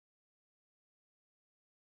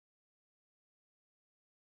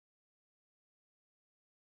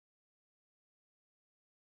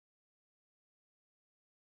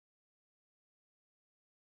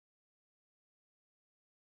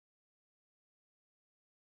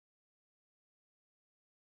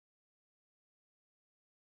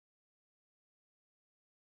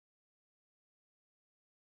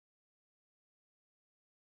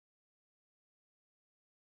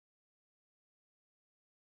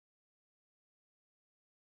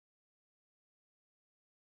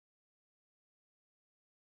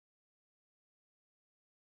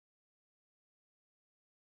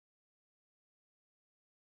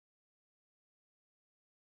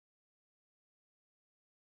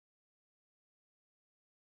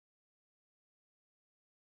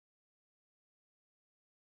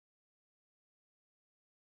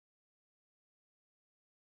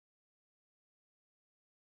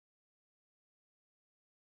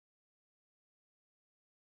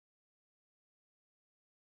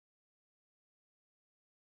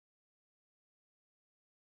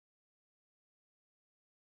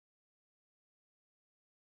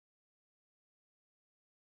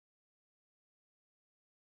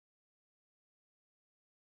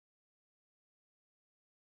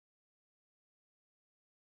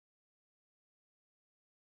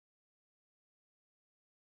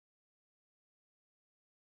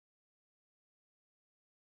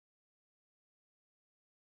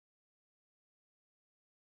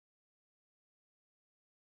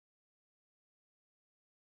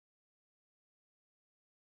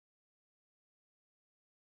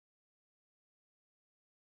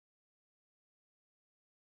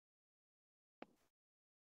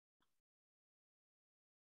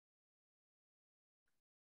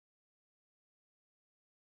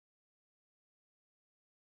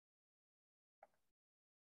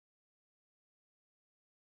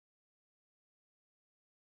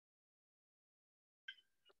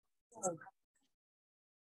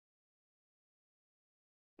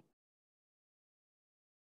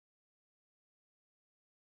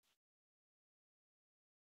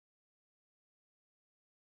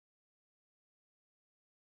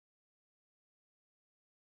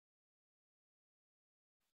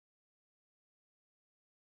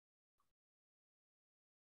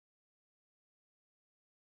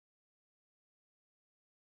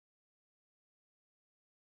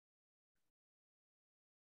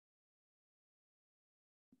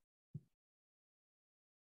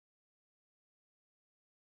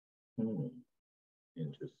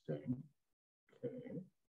Interesting. Okay.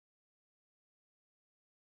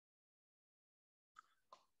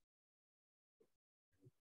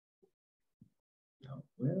 Now,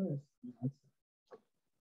 where is that?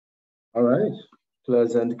 All right.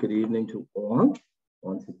 Pleasant good evening to all.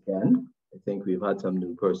 Once again, I think we've had some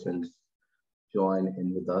new persons join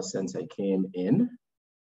in with us since I came in.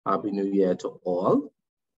 Happy New Year to all.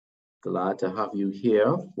 Glad to have you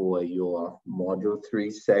here for your Module 3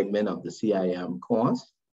 segment of the CIM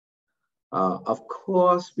course. Of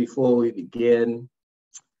course, before we begin,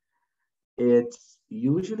 it's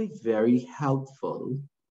usually very helpful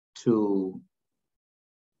to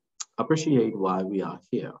appreciate why we are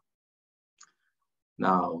here.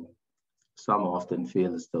 Now, some often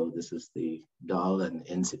feel as though this is the dull and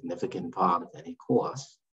insignificant part of any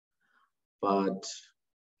course, but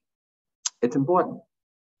it's important.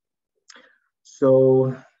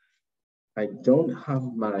 So I don't have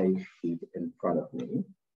my sheet in front of me.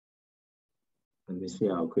 Let me see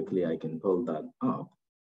how quickly I can pull that up.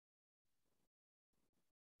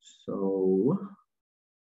 So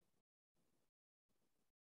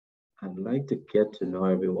I'd like to get to know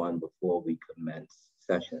everyone before we commence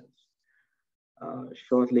sessions.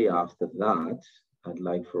 Shortly after that, I'd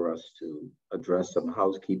like for us to address some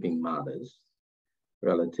housekeeping matters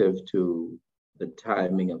relative to the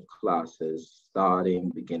timing of classes, starting,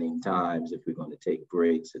 beginning times, if we're going to take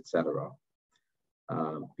breaks, etc.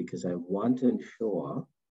 Because I want to ensure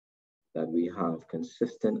that we have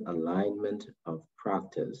consistent alignment of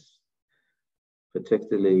practice,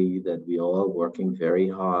 particularly that we are all working very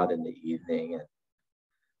hard in the evening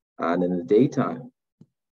and in the daytime.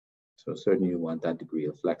 So certainly you want that degree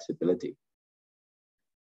of flexibility.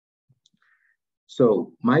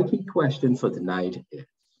 So my key question for tonight is,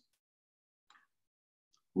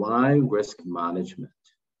 why risk management?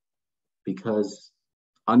 Because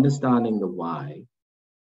understanding the why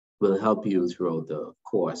will help you throughout the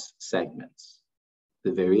course segments,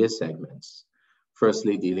 the various segments.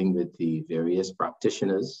 Firstly, dealing with the various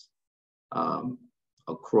practitioners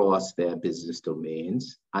across their business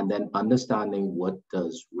domains, and then understanding what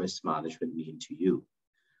does risk management mean to you,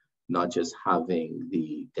 not just having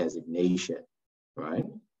the designation, right?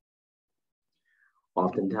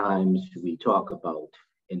 Oftentimes we talk about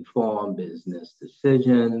informed business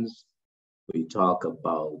decisions. We talk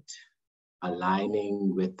about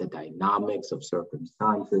aligning with the dynamics of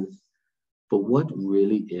circumstances. But what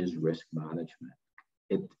really is risk management?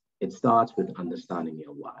 It starts with understanding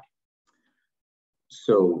your why.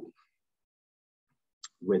 So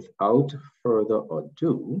without further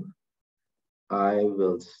ado, I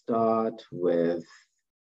will start with,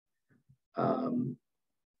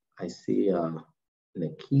 I see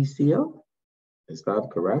Nakesia. Is that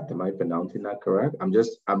correct? Am I pronouncing that correct? I'm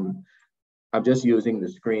just using the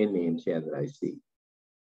screen names here that I see.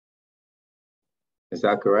 Is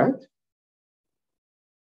that correct?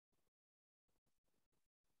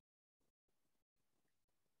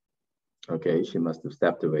 Okay, she must have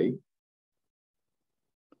stepped away.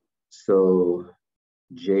 So,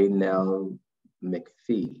 Janelle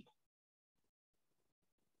McPhee.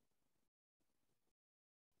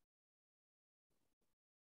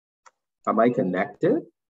 Am I connected?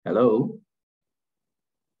 Hello?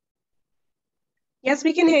 Yes,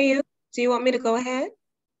 we can hear you. Do you want me to go ahead?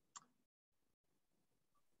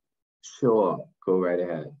 Sure, go right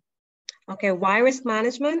ahead. Okay, why risk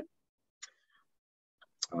management?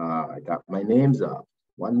 I got my names up.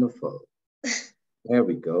 Wonderful. There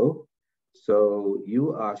we go. So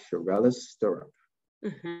you are Sharella Stirrup.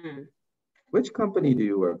 Mm-hmm. Which company do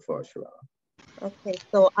you work for, Sharella? Okay,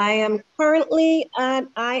 so I am currently at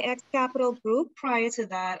IX Capital Group. Prior to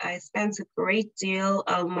that, I spent a great deal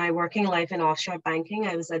of my working life in offshore banking.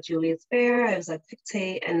 I was at Julius Baer, I was at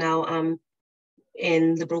Pictet, and now I'm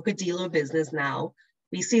in the broker-dealer business now.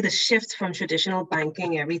 We see the shift from traditional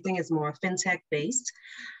banking. Everything is more fintech-based.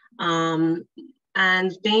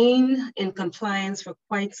 And being in compliance for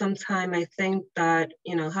quite some time, I think that,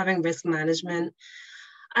 having risk management,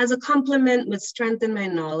 as a complement would strengthen my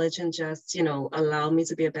knowledge and just, you know, allow me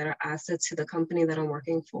to be a better asset to the company that I'm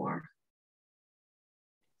working for.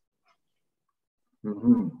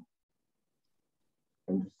 Mm-hmm.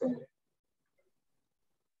 Interesting.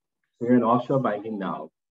 So you're in offshore banking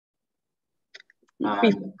now.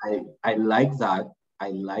 And I like that. I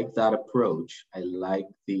like that approach. I like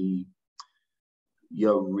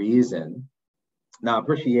your reason. Now,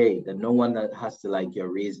 appreciate that no one that has to like your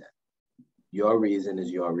reason. Your reason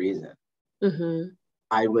is your reason. Mm-hmm.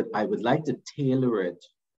 I would like to tailor it.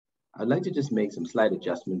 I'd like to just make some slight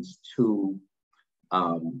adjustments to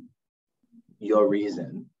your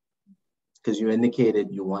reason, because you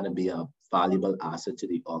indicated you want to be a valuable asset to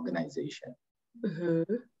the organization.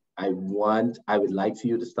 Mm-hmm. I would like for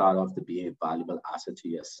you to start off to be a valuable asset to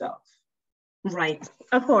yourself. Right.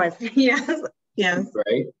 Of course. Yes. Yes.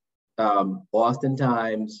 Right.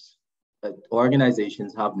 Oftentimes,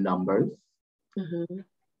 organizations have numbers. Mm-hmm.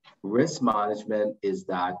 Risk management is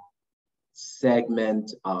that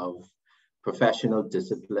segment of professional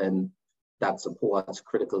discipline that supports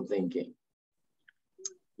critical thinking.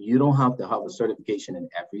 You don't have to have a certification in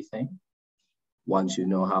everything. Once you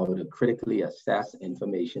know how to critically assess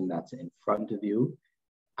information that's in front of you,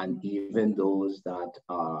 and even those that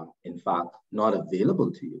are, in fact, not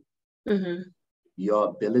available to you, mm-hmm. your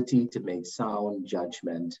ability to make sound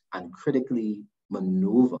judgment and critically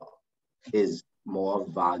maneuver is more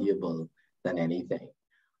valuable than anything.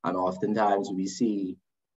 And oftentimes we see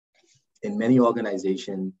in many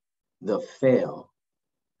organizations, the fear,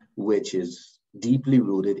 which is deeply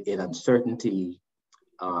rooted in uncertainty,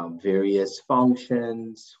 various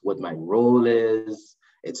functions, what my role is,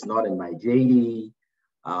 it's not in my JD,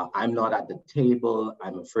 I'm not at the table,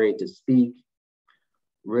 I'm afraid to speak.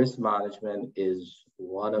 Risk management is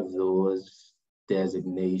one of those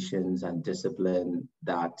designations and discipline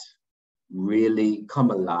that really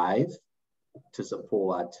come alive to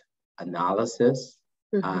support analysis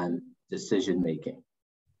Mm-hmm. and decision making.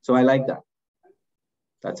 So I like that.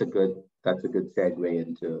 That's a good segue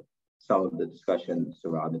into some of the discussion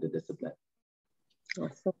surrounding the discipline.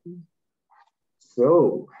 Awesome.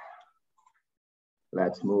 So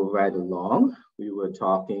let's move right along. We were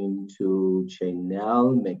talking to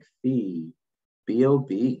Chanel McPhee,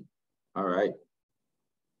 BOB. All right.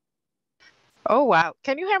 Oh, wow.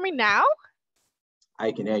 Can you hear me now?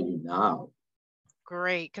 I can hear you now.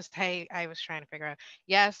 Great, because hey, I was trying to figure out.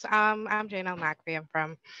 Yes, I'm Janelle McPhee. I'm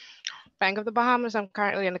from Bank of the Bahamas. I'm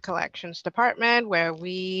currently in the collections department where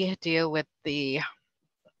we deal with the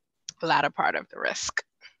latter part of the risk,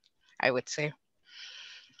 I would say.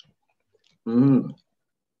 Mm.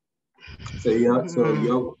 So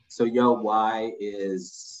your why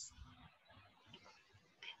is?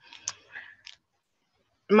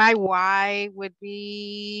 My why would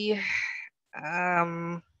be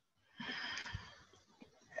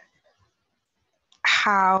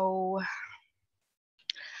how.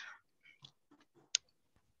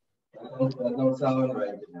 That don't sound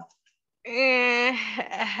right now.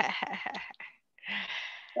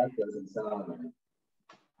 That doesn't sound right.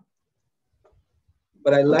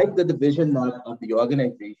 But I like the division of the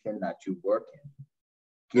organization that you work in.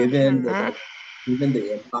 Given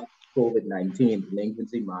the impact of COVID-19,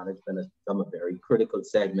 delinquency management has become a very critical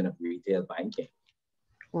segment of retail banking.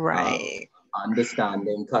 Right.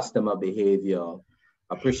 Understanding customer behavior,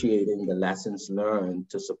 appreciating the lessons learned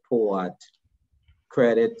to support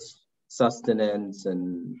credit, sustenance,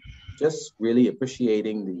 and just really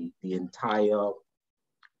appreciating the entire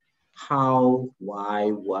how, why,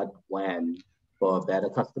 what, when for better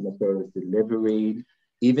customer service delivery,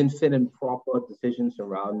 even fit in proper decisions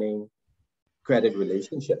surrounding credit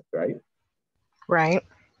relationships, right? Right.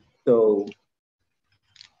 So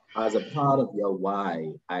as a part of your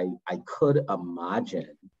why, I could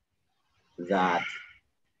imagine that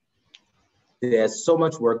there's so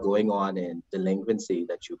much work going on in delinquency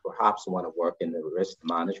that you perhaps want to work in the risk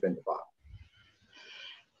management department.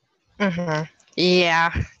 Mm-hmm.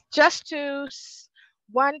 Yeah, just to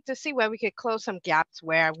want to see where we could close some gaps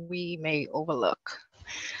where we may overlook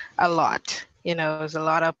a lot. You know, there's a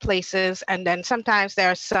lot of places, and then sometimes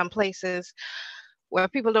there are some places where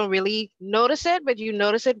people don't really notice it, but you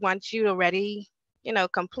notice it once you already, you know,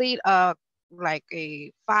 complete like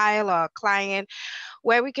a file or a client,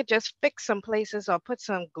 where we could just fix some places or put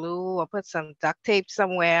some glue or put some duct tape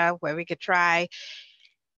somewhere where we could try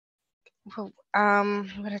what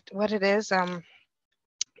it is,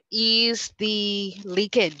 ease the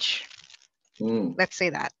leakage. Let's say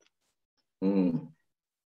that.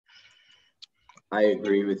 I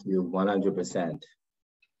agree with you 100%.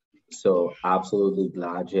 So absolutely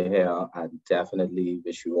glad you're here. I definitely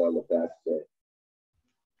wish you all the best.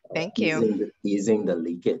 Thank you. Easing the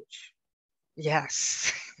leakage.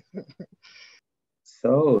 Yes.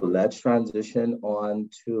 So let's transition on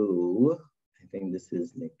to, I think this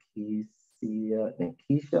is Nikisha,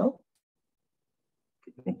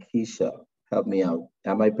 help me out.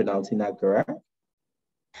 Am I pronouncing that correct?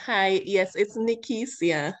 Hi, yes, it's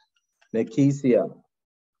Nikisia. Nikisha,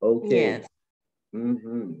 okay. Yes.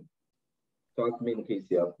 Talk to me,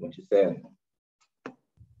 Nikisha, what you saying?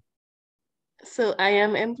 So I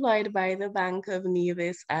am employed by the Bank of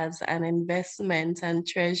Nevis as an investment and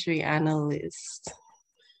treasury analyst.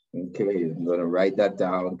 Okay, I'm gonna write that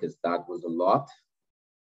down because that was a lot.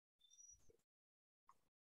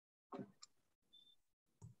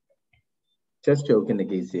 Just joking,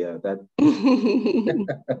 Nikisha. That.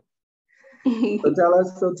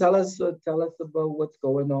 So tell us about what's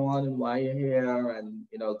going on and why you're here, and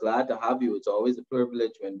glad to have you. It's always a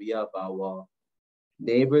privilege when we have our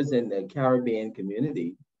neighbors in the Caribbean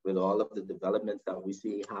community with all of the developments that we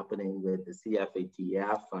see happening with the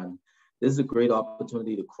CFATF, and this is a great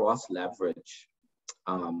opportunity to cross leverage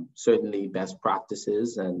certainly best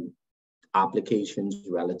practices and applications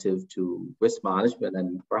relative to risk management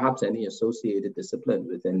and perhaps any associated discipline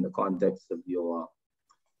within the context of your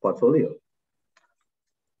portfolio.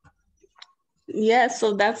 Yeah,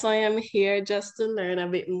 so that's why I'm here, just to learn a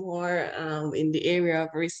bit more in the area of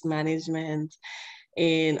risk management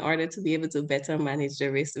in order to be able to better manage the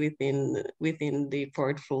risk within the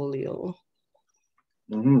portfolio.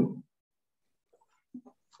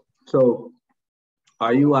 So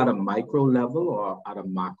are you at a micro level or at a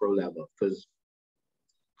macro level? Because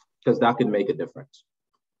that can make a difference.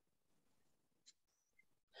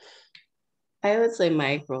 I would say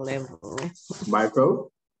micro level. Micro?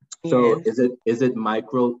 So yes. Is it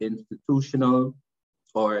micro institutional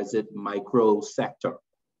or is it micro sector?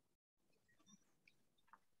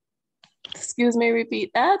 Excuse me,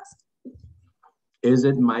 repeat that. Is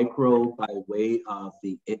it micro by way of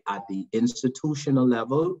at the institutional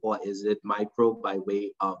level, or is it micro by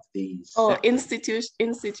way of the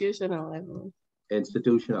institutional level?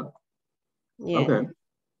 Institutional. Yeah.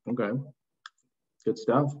 Okay. Good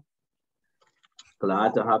stuff.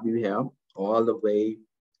 Glad to have you here, all the way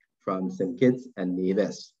from St. Kitts and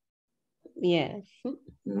Nevis. Yes.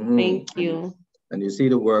 Thank you. And you see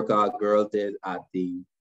the work our girl did at the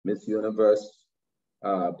Miss Universe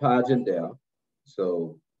pageant there.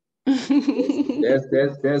 So there's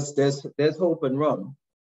hope and rum.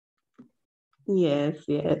 Yes.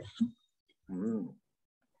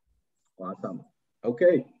 Awesome.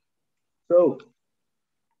 Okay. So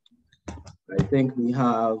I think we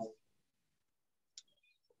have,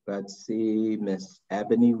 let's see, Miss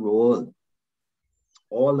Ebony Roll,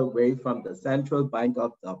 all the way from the Central Bank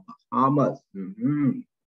of the Bahamas.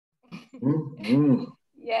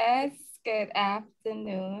 Yes, good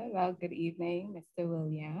afternoon. Well, good evening, Mr.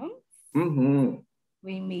 Williams.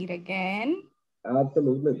 We meet again.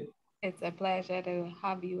 Absolutely. It's a pleasure to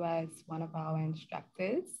have you as one of our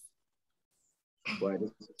instructors. Boy,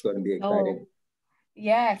 this is going to be exciting.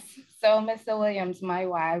 Yes. So, Mr. Williams, my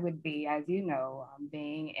why would be, as you know,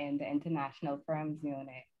 being in the international firms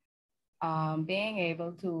unit, being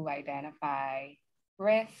able to identify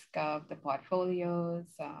risk of the portfolios,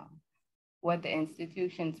 what the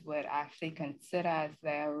institutions would actually consider as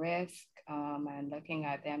their risk, and looking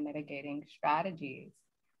at their mitigating strategies.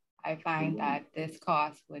 I find that this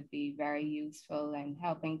course would be very useful in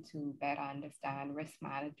helping to better understand risk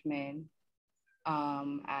management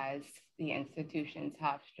as the institutions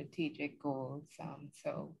have strategic goals.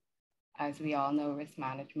 So as we all know, risk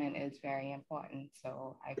management is very important.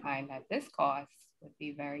 So I find that this course would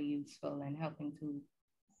be very useful in helping to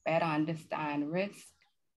better understand risk,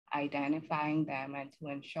 identifying them, and to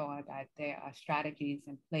ensure that there are strategies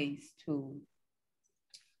in place to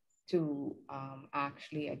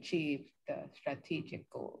actually achieve the strategic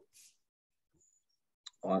goals.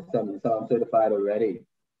 Awesome. You sound certified already.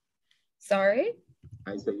 Sorry?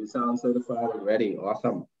 I said you sound certified already.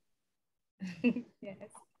 Awesome.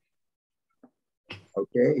 Yes.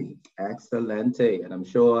 Okay, excelente. And I'm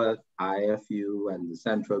sure IFU and the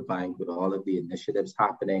central bank, with all of the initiatives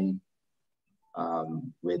happening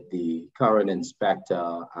with the current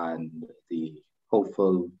inspector and the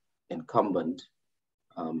hopeful incumbent,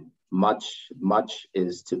 much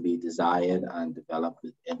is to be desired and developed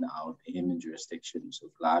within our Bahamian jurisdiction. So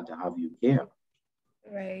glad to have you here.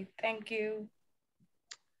 Right, thank you.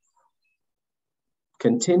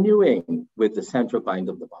 Continuing with the Central Bank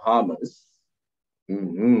of the Bahamas,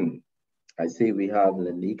 I see we have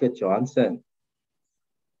Lanika Johnson.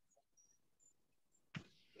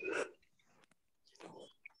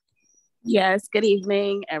 Yes, good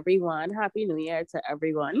evening, everyone. Happy New Year to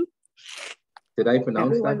everyone. Did I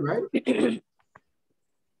pronounce that right?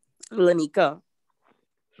 Lanika.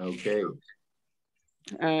 Okay.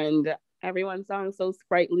 And everyone sounds so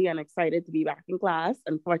sprightly and excited to be back in class.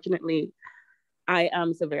 Unfortunately, I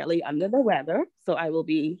am severely under the weather, so I will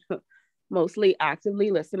be mostly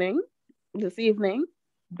actively listening this evening.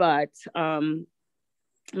 But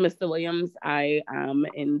Mr. Williams, I am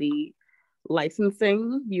in the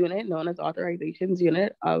licensing unit known as authorizations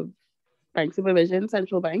unit of Bank Supervision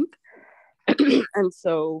Central Bank. And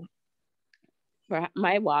so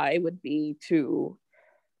my why would be to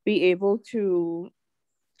be able to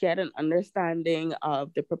get an understanding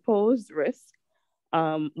of the proposed risk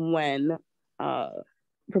when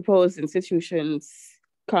proposed institutions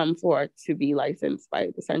come forth to be licensed by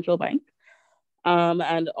the central bank.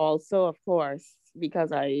 And also, of course,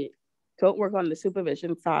 because I don't work on the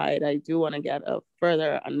supervision side, I do want to get a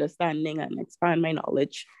further understanding and expand my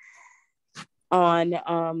knowledge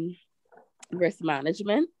on risk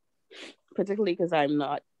management, particularly because I'm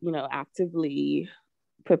not, actively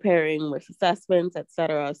preparing risk assessments,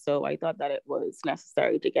 etc. So I thought that it was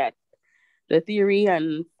necessary to get the theory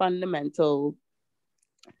and fundamental,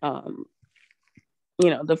 the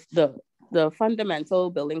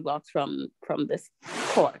fundamental building blocks from this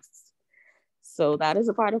course. So that is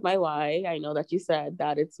a part of my why. I know that you said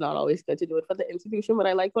that it's not always good to do it for the institution, but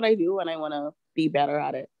I like what I do and I want to be better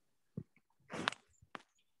at it.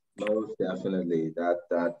 Most definitely.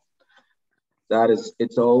 That is,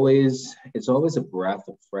 it's always a breath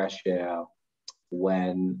of fresh air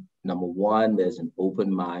when, number one, there's an open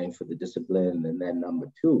mind for the discipline, and then number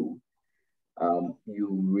two, you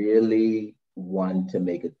really want to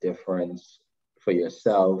make a difference for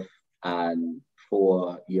yourself and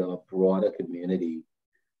for your broader community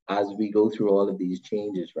as we go through all of these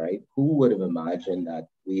changes, right? Who would have imagined that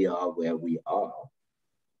we are where we are?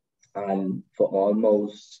 And for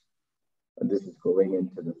almost, this is going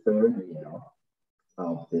into the third year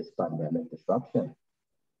of this pandemic disruption.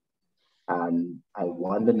 And I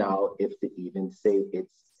wonder now if to even say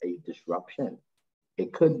it's a disruption.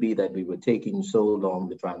 It could be that we were taking so long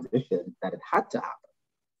to transition that it had to happen.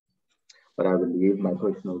 But I will leave my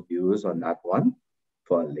personal views on that one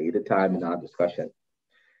for a later time in our discussion.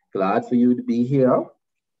 Glad for you to be here.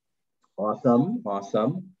 Awesome,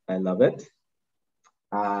 awesome. I love it.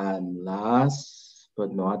 And last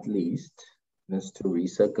but not least, Ms.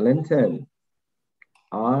 Teresa Clinton,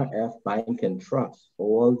 RF Bank and Trust,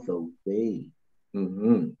 all the way.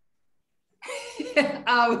 Mm-hmm.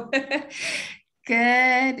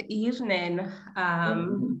 Good evening.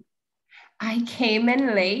 I came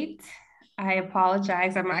in late. I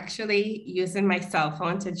apologize. I'm actually using my cell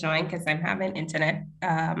phone to join because I'm having internet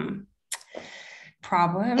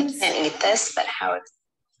problems. I can't eat this, but how it's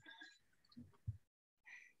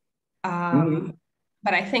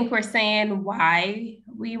but I think we're saying why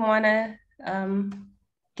we want to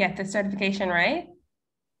get the certification, right?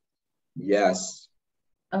 Yes.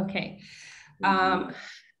 Okay. So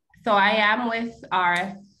I am with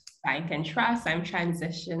RF Bank and Trust. I'm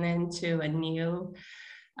transitioning to a new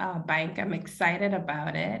bank. I'm excited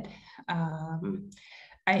about it.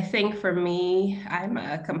 I think for me, I'm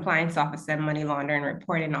a compliance officer, money laundering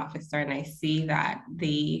reporting officer, and I see that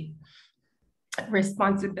the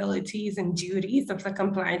responsibilities and duties of the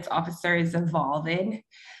compliance officer is evolving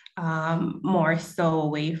more so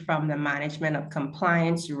away from the management of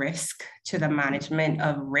compliance risk to the management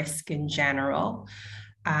of risk in general.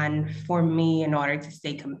 And for me, in order to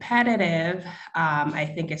stay competitive, I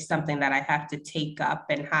think it's something that I have to take up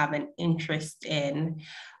and have an interest in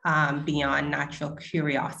beyond natural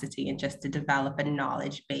curiosity, and just to develop a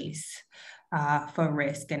knowledge base for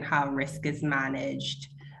risk and how risk is managed.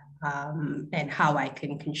 And how I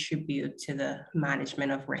can contribute to the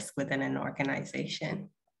management of risk within an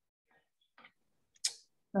organization.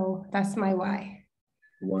 So that's my why.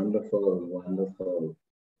 Wonderful, wonderful.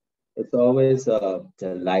 It's always a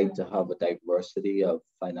delight to have a diversity of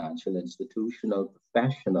financial institutional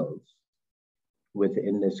professionals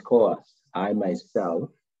within this course. I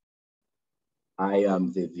myself, I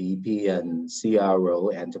am the VP and CRO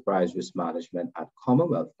Enterprise Risk Management at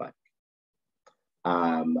Commonwealth Bank.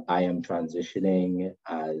 I am transitioning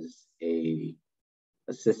as a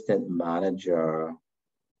assistant manager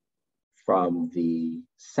from the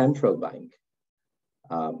central bank.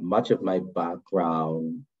 Much of my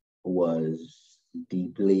background was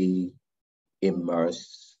deeply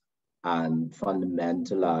immersed and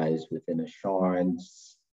fundamentalized within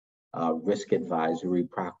assurance, risk advisory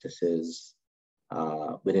practices,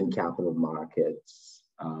 within capital markets,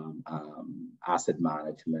 asset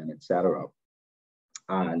management, etc.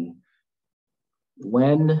 And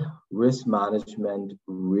when risk management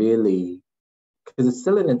really, because it's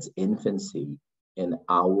still in its infancy in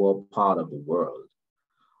our part of the world,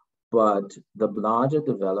 but the larger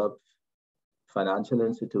developed financial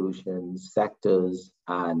institutions, sectors,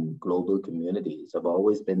 and global communities have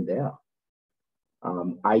always been there.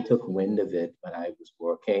 I took wind of it when I was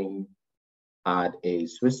working at a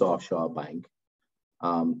Swiss offshore bank.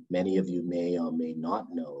 Many of you may or may not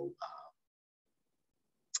know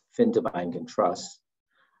Finterbank and Trust.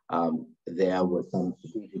 There were some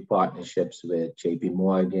strategic partnerships with JP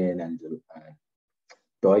Morgan and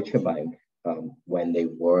Deutsche Bank when they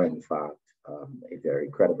were, in fact, a very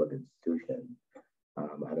credible institution.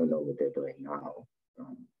 I don't know what they're doing now.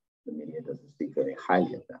 The media doesn't speak very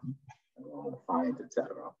highly of them, along with fines, etc.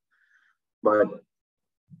 But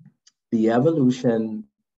the evolution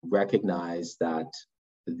recognized that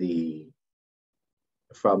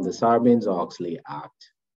from the Sarbanes-Oxley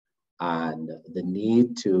Act and the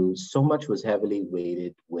need to, so much was heavily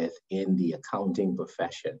weighted within the accounting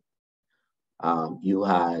profession. You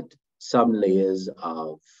had some layers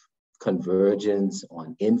of convergence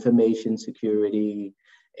on information security,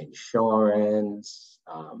 insurance,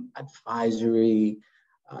 advisory.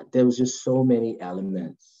 There was just so many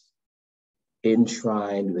elements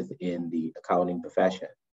enshrined within the accounting profession.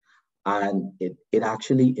 And it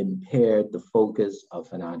actually impaired the focus of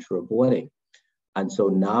financial reporting. And so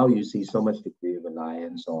now you see so much degree of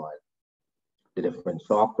reliance on the different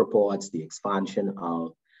SOC reports, the expansion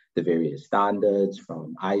of the various standards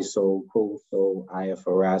from ISO, COSO,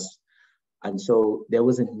 IFRS. And so there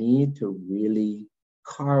was a need to really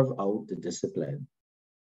carve out the discipline.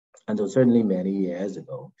 And so certainly many years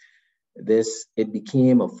ago, it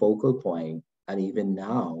became a focal point. And even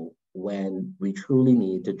now, when we truly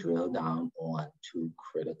need to drill down on to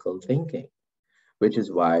critical thinking, which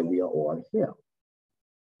is why we are all here.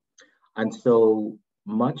 And so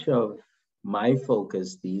much of my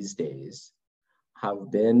focus these days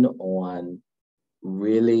have been on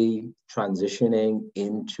really transitioning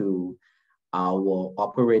into our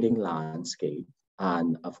operating landscape,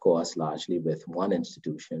 and of course, largely with one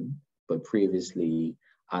institution, but previously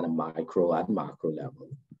at a micro and macro level,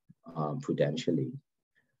 prudentially.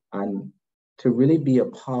 And to really be a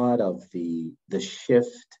part of the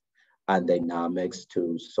shift and dynamics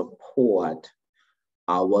to support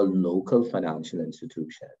our local financial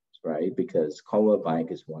institutions, right? Because Commonwealth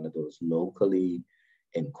Bank is one of those locally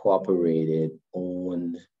incorporated,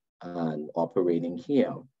 owned, and operating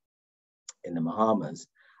here in the Bahamas.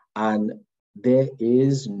 And there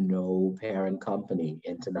is no parent company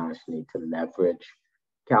internationally to leverage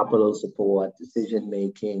capital support,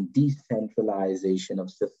 decision-making, decentralization of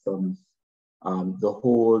systems, the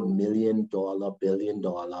whole $1 million, $1 billion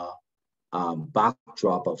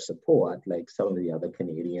backdrop of support like some of the other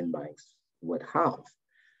Canadian banks would have.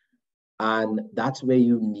 And that's where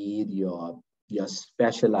you need your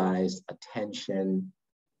specialized attention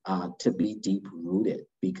to be deep-rooted,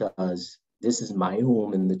 because this is my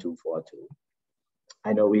home in the 242.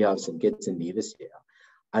 I know we have some kids and nevis here.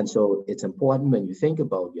 And so it's important when you think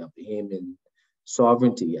about your Bahamian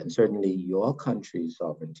sovereignty, and certainly your country's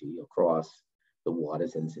sovereignty across the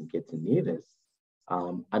waters in St. Kitts and Nevis,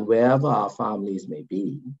 and wherever our families may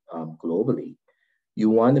be globally, you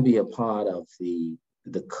want to be a part of the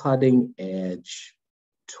cutting edge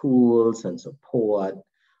tools and support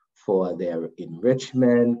for their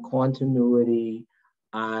enrichment, continuity,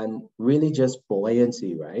 and really just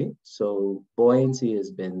buoyancy, right? So buoyancy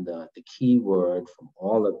has been the key word from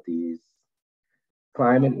all of these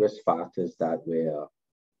climate risk factors that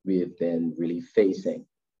we have been really facing.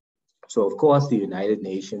 So of course, the United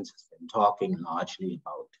Nations has been talking largely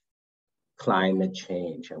about climate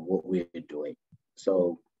change and what we're doing.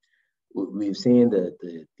 So we've seen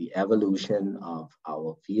the evolution of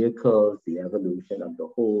our vehicles, the evolution of the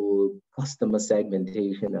whole customer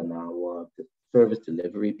segmentation and our service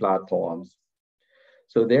delivery platforms.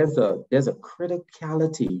 So there's a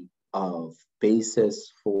criticality of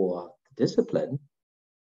basis for discipline.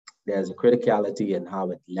 There's a criticality in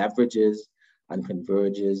how it leverages and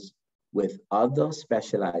converges with other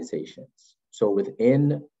specializations. So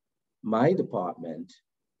within my department,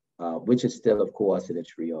 which is still, of course, in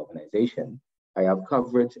its reorganization, I have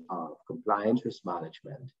coverage of compliance risk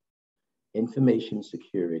management, information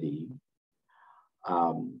security,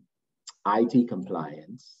 IT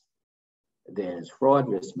compliance, there's fraud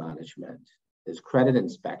risk management, there's credit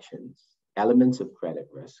inspections, elements of credit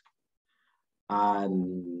risk,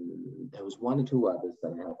 and there was one or two others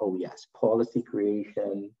that I have, oh yes, policy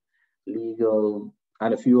creation, legal,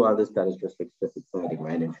 and a few others that is just exciting,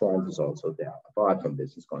 right? Insurance is also there, apart from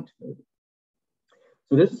business continuity.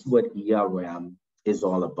 So this is what ERM is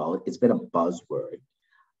all about. It's been a buzzword.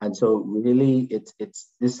 And so really it's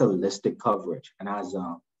this holistic coverage. And as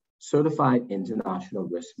a certified international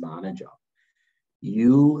risk manager,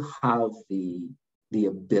 you have the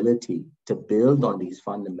ability to build on these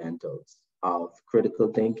fundamentals of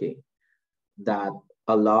critical thinking that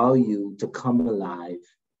allow you to come alive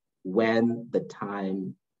when the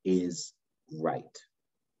time is right.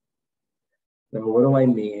 Now, what do I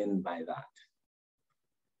mean by that?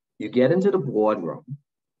 You get into the boardroom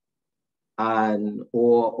and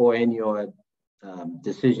or in your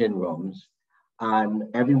decision rooms, and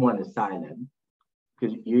everyone is silent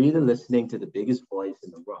because you're either listening to the biggest voice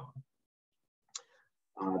in the room,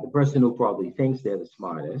 the person who probably thinks they're the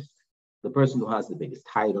smartest, the person who has the biggest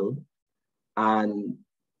title, and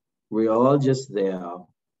we're all just there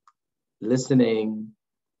listening,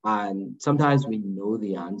 and sometimes we know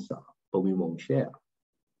the answer, but we won't share.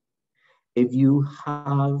 If you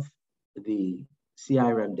have the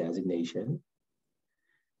CIRM designation,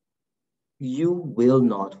 you will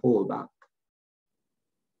not hold back.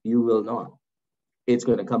 You will not. It's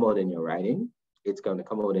going to come out in your writing. It's going to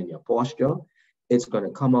come out in your posture. It's going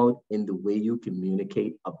to come out in the way you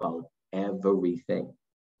communicate about everything.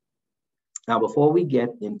 Now, before we get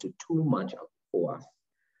into too much of course,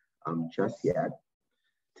 just yet,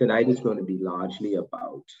 tonight is going to be largely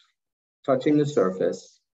about touching the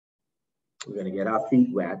surface. We're going to get our feet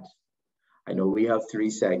wet. I know we have 3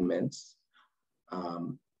 segments.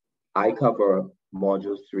 I cover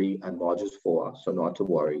modules 3 and modules 4, so not to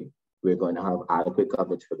worry. We're going to have adequate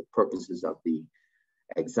coverage for the purposes of the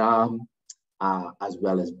exam, as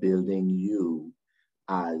well as building you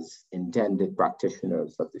as intended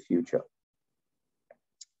practitioners of the future.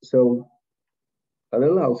 So, a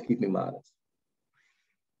little housekeeping matters.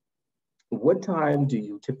 What time do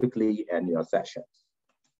you typically end your sessions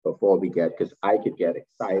before we get, because I could get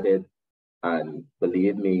excited, and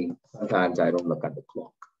believe me, sometimes I don't look at the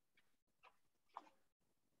clock.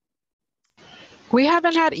 We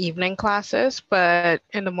haven't had evening classes, but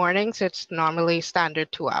in the mornings, it's normally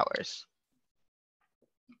standard 2 hours.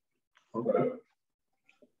 Okay.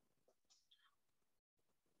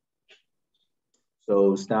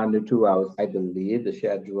 So standard 2 hours, I believe the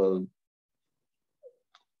schedule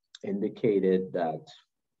indicated that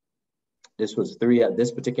this was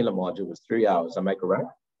this particular module was 3 hours. Am I correct?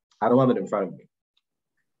 I don't have it in front of me.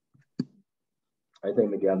 I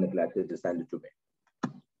think Miguel neglected to send it to me.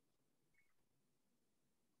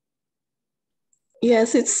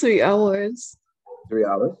 Yes, it's 3 hours. 3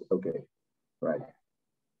 hours? Okay, right.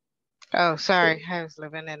 Oh, sorry. I was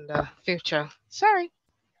living in the future. Sorry.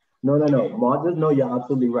 No. Modules, no, you're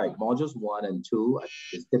absolutely right. Modules 1 and 2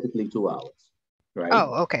 is typically 2 hours, right?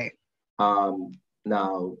 Oh, okay.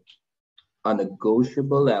 Now, a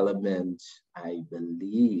negotiable element, I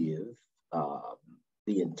believe,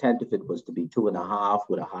 the intent of it was to be 2.5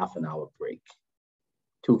 with a half an hour break,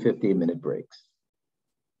 2 15-minute breaks.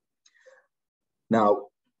 Now,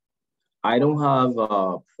 I don't have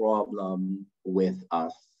a problem with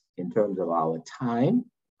us in terms of our time,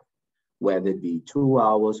 whether it be 2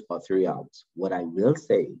 hours or 3 hours. What I will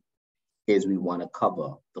say is we want to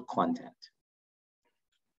cover the content,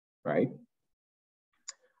 right?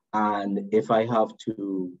 And if I have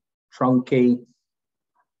to truncate,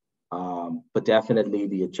 but definitely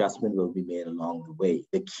the adjustment will be made along the way.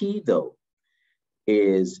 The key though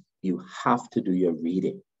is you have to do your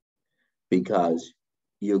reading, because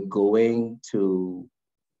you're going to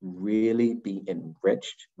really be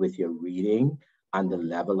enriched with your reading and the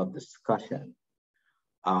level of discussion.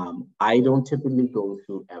 I don't typically go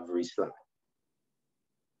through every slide.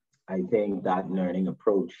 I think that learning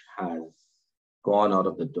approach has gone out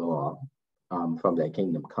of the door from their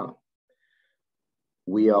kingdom come.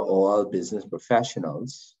 We are all business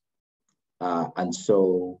professionals. And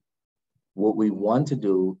so what we want to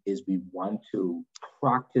do is we want to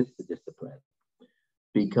practice the discipline,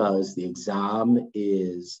 because the exam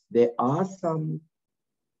there are some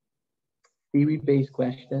theory-based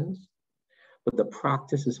questions, but the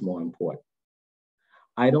practice is more important.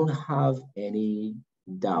 I don't have any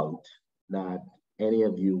doubt that any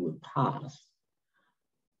of you will pass.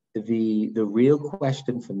 The real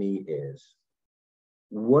question for me is,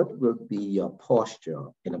 what will be your posture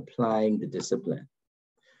in applying the discipline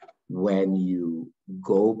when you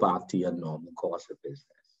go back to your normal course of business?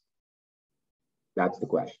 That's the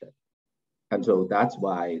question. And so that's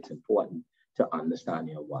why it's important to understand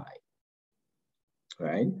your why,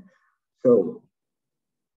 right? So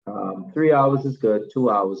 3 hours is good, 2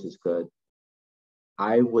 hours is good.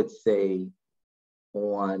 I would say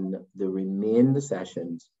on the remaining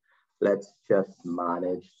sessions, let's just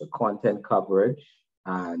manage the content coverage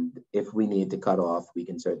And if we need to cut off, we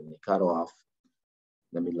can certainly cut off.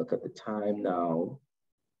 Let me look at the time now.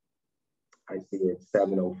 I see it's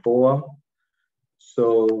 7:04.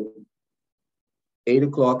 So 8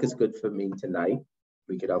 o'clock is good for me tonight.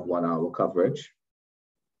 We could have 1 hour coverage.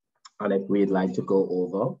 And if we'd like to go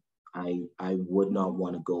over, I would not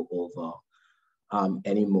want to go over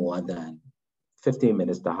any more than 15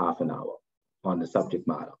 minutes to half an hour on the subject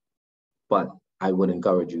matter. But I would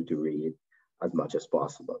encourage you to read as much as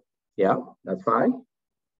possible. Yeah, that's fine?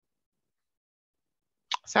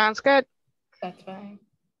 Sounds good. That's fine.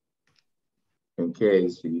 Okay,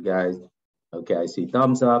 so you guys, okay, I see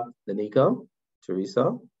thumbs up. Danica,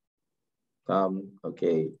 Teresa, thumb,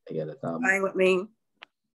 okay, I get a thumb. Fine with me.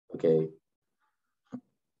 Okay.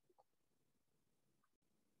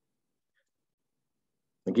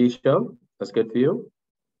 Nagisha, that's good for you?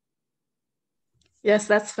 Yes,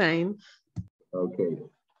 that's fine. Okay,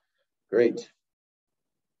 great.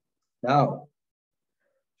 Now,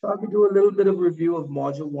 shall we do a little bit of review of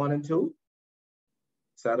module 1 and 2?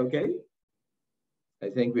 Is that okay? I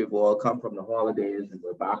think we've all come from the holidays and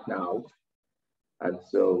we're back now. And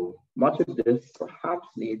so much of this perhaps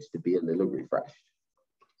needs to be a little refreshed.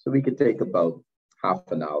 So we could take about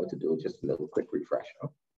half an hour to do just a little quick refresher.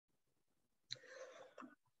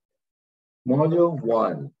 Module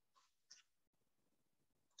 1.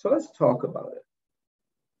 So let's talk about it.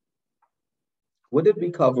 What did we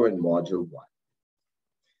cover in module 1?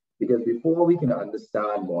 Because before we can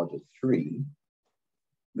understand module 3,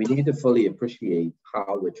 we need to fully appreciate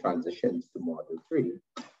how it transitions to module 3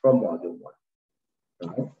 from module 1.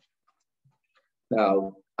 Okay?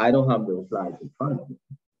 Now, I don't have those slides in front of me,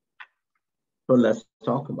 so let's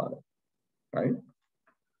talk about it, right?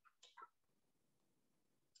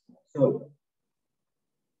 So,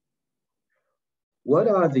 what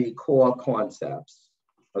are the core concepts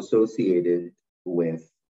associated with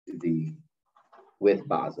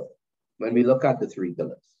Basel when we look at the 3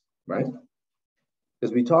 pillars, right?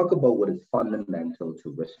 Because we talk about what is fundamental to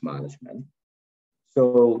risk management.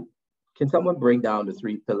 So can someone break down the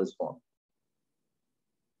 3 pillars for me?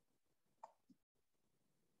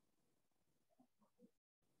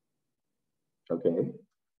 Okay,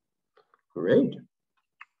 great.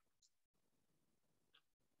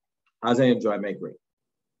 As I enjoy my break,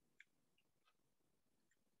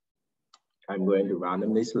 I'm going to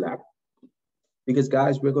randomly select, because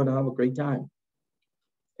guys, we're going to have a great time.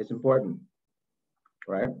 It's important,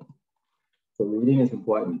 right? So reading is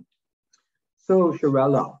important. So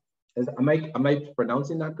Sharella, am I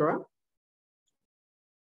pronouncing that correct?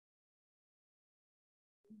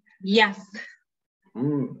 Yes.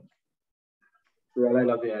 Sharella, I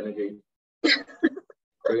love your energy.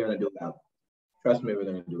 We're gonna do that. Trust me, we're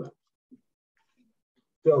gonna do that.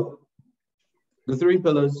 So the 3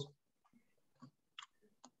 pillars.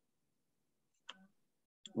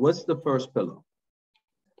 What's the first pillar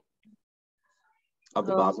of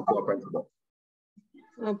the Basel IV principle?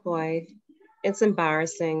 Oh boy, it's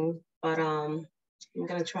embarrassing, but I'm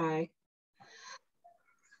gonna try.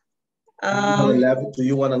 Do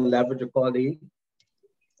you want to leverage a colleague?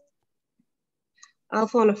 I'll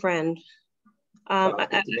phone a friend.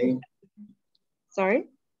 Sorry?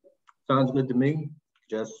 Sounds good to me.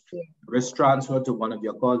 Just risk transfer to one of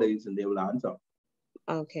your colleagues and they will answer.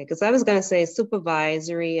 Okay, because I was gonna say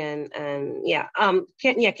supervisory and yeah.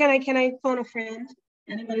 Can I phone a friend?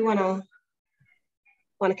 Anybody wanna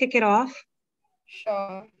kick it off?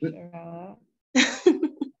 Sure, Sharella.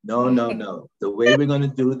 No. The way we're gonna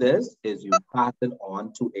do this is you pass it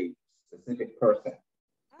on to a specific person.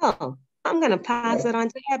 Oh, I'm gonna pass it on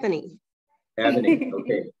to Ebony. Ebony,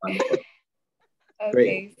 okay, wonderful.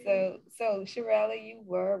 Okay, so Sharella, you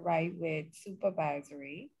were right with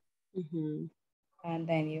supervisory. Mm-hmm. And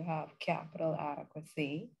then you have capital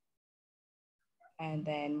adequacy, and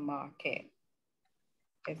then market.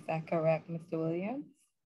 Is that correct, Mr. Williams?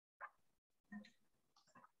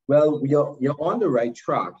 Well, you're on the right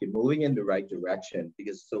track. You're moving in the right direction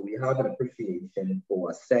because so we have an appreciation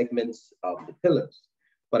for segments of the pillars.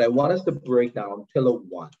 But I want us to break down pillar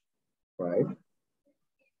 1, right?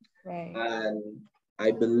 Right. And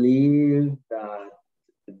I believe that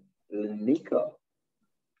Nika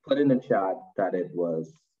put in the chat that it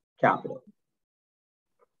was capital,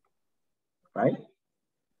 right?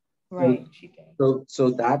 Right. So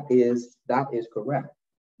that is correct,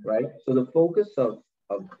 right? So the focus of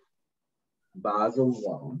Basel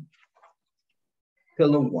 1,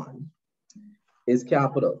 pillar 1, is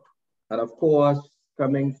capital, and of course,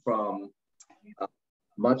 coming from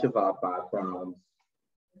much of our backgrounds,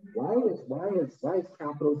 why is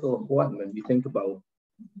capital so important when we think about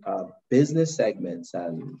business segments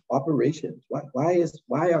and operations.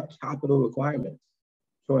 Why are capital requirements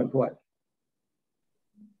so important?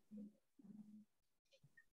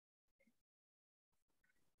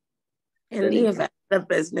 In the event the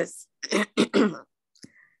business,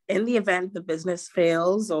 in the event the business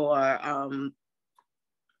fails, or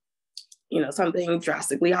something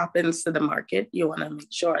drastically happens to the market, you want to make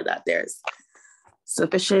sure that there's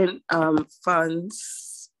sufficient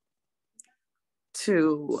funds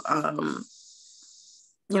to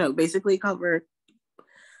basically cover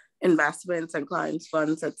investments and clients'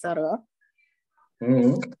 funds, etc.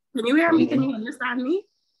 Mm-hmm. Can you hear me? Can you understand me?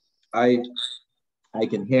 I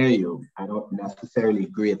can hear you. I don't necessarily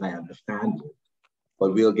agree if I understand you,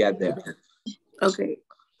 but we'll get there. Okay.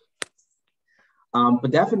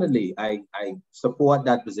 But definitely, I support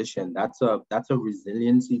that position. That's a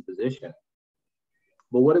resiliency position.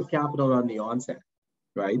 But what is capital on the onset,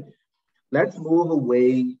 right? Let's move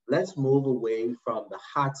away from the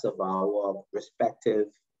hats of our respective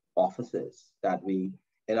offices that we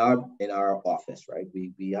in our office, right?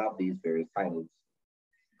 We have these various titles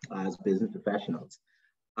as business professionals,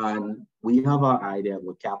 and we have our idea of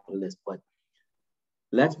what capital is, but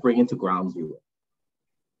let's bring it to ground zero.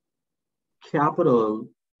 Capital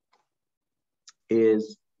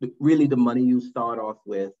is really the money you start off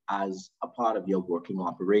with as a part of your working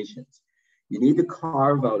operations. You need to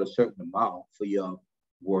carve out a certain amount for your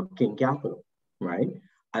working capital, right?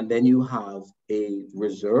 And then you have a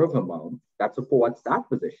reserve amount that supports that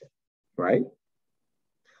position, right?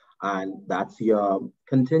 And that's your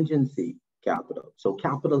contingency capital. So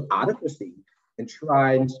capital adequacy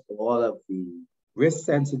enshrines all of the risk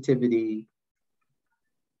sensitivity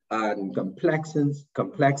and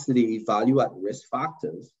complexity, value at risk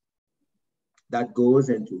factors that goes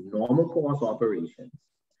into normal course operations,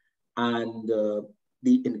 and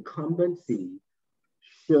the incumbency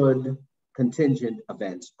should contingent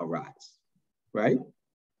events arise, right?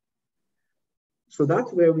 So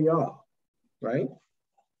that's where we are, right?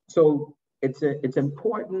 So it's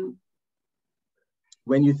important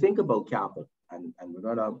when you think about capital, and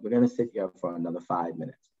we're gonna sit here for another 5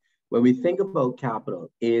 minutes. When we think about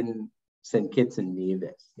capital in St. Kitts and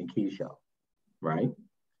Nevis, in Keisha, right?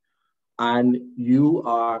 And you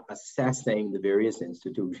are assessing the various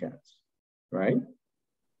institutions, right?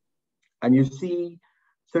 And you see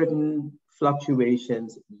certain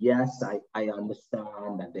fluctuations. Yes, I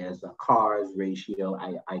understand that there's a CARS ratio.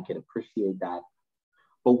 I can appreciate that.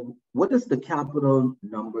 But what does the capital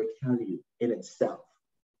number tell you in itself?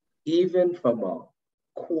 Even from a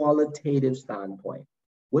qualitative standpoint,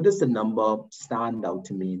 what does the number stand out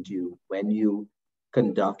to mean to you when you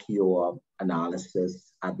conduct your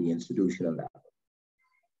analysis at the institutional level?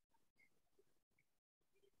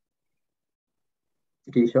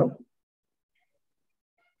 Keisha?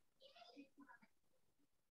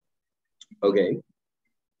 Okay.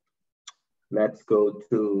 Let's go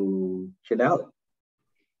to Chanel.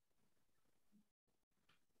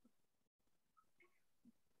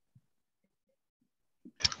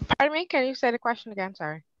 Pardon me, can you say the question again?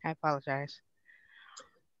 Sorry, I apologize.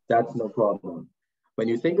 That's no problem. When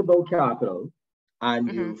you think about capital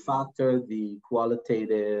and you factor the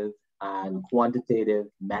qualitative and quantitative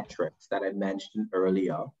metrics that I mentioned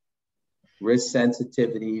earlier, risk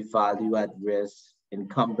sensitivity, value at risk,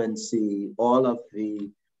 incumbency, all of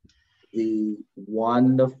the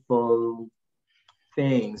wonderful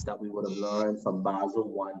things that we would have learned from Basel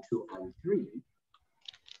 1, 2, and 3.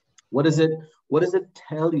 What does it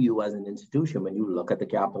tell you as an institution when you look at the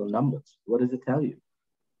capital numbers? What does it tell you?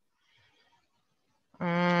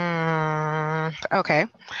 Okay.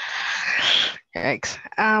 Yikes.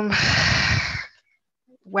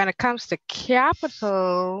 When it comes to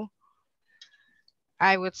capital,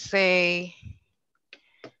 I would say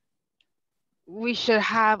we should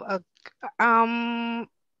have an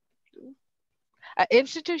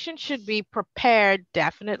institution should be prepared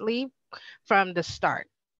definitely from the start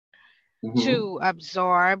to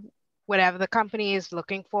absorb whatever the company is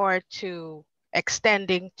looking for to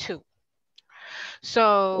extending to.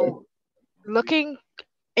 So looking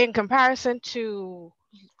in comparison to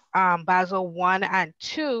Basel 1 and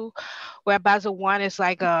 2, where Basel 1 is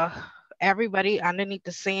like everybody underneath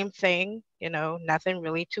the same thing, nothing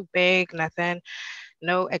really too big,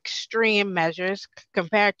 no extreme measures,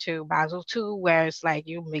 compared to Basel 2, where it's like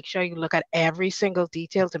you make sure you look at every single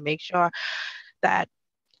detail to make sure that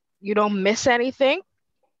you don't miss anything.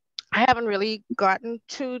 I haven't really gotten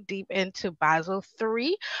too deep into Basel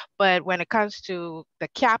 3, but when it comes to the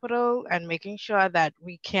capital and making sure that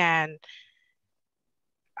we can,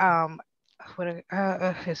 what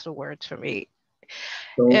is the word for me?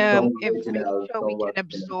 Don't if worry, making Janelle. sure we Don't can worry, Janelle.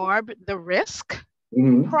 absorb the risk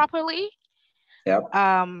Mhm. properly. Yep.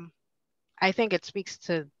 I think it speaks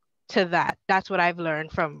to that. That's what I've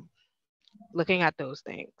learned from looking at those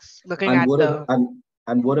things, looking And at what are the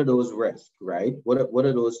and what are those risks, right? What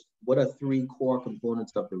are three core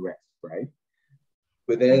components of the risk, right?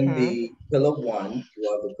 Within Mhm. the pillar one,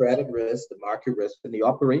 you have the credit risk, the market risk, and the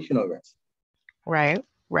operational risk, right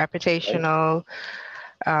right? reputational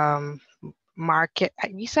market.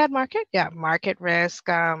 You said market, yeah, market risk.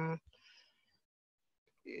 I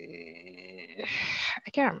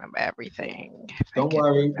can't remember everything. If I Don't could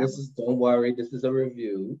worry, remember. don't worry, this is a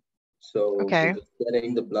review. So we're Okay, just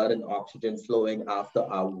getting the blood and oxygen flowing after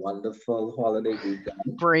our wonderful holiday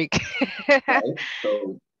weekend, break. right?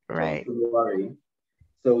 So don't Right. you worry.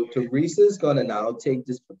 So Teresa's gonna now take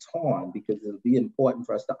this baton because it'll be important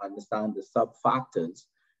for us to understand the sub factors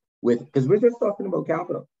because we're just talking about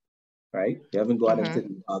capital, right? We haven't gone Mhm. into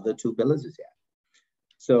the other two pillars yet.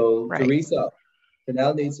 So Right. Teresa,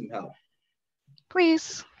 Chanel needs some help.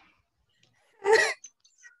 Please.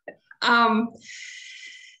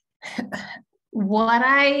 What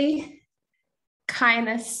I kind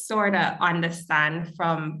of sort of understand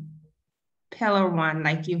from pillar one,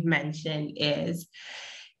 like you've mentioned, is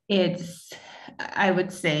it's, I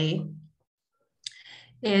would say,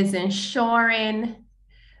 is ensuring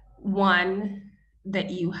one,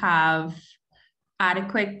 that you have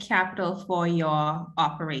adequate capital for your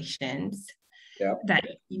operations, Yeah.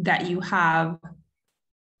 that you have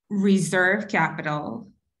reserve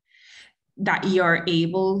capital, that you're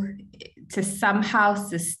able to somehow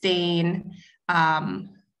sustain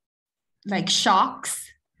like shocks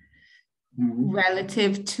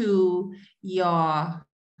relative to your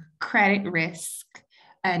credit risk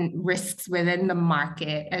and risks within the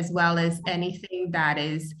market, as well as anything that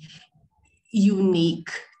is unique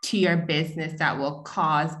to your business that will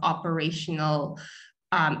cause operational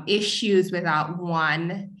issues without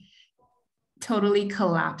one, totally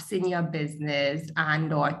collapsing your business,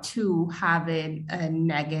 and or two, having a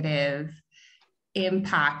negative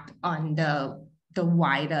impact on the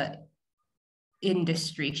wider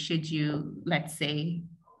industry should you, let's say,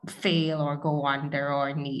 fail or go under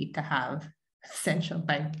or need to have central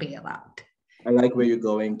bank bailout. I like where you're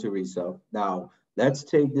going, Teresa. Now, let's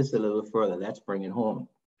take this a little further. Let's bring it home.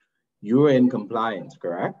 You're in compliance,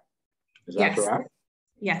 correct? Is that Yes. correct?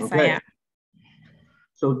 Yes, Okay. I am.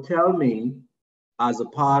 So tell me, as a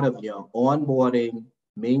part of your onboarding,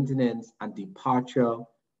 maintenance, and departure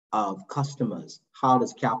of customers, how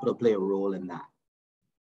does capital play a role in that?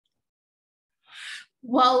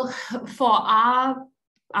 Well, for our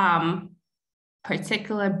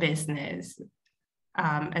particular business,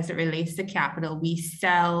 as it relates to capital, we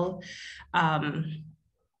sell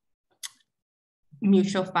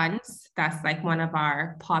mutual funds. That's like one of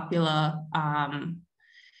our popular, I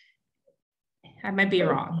might be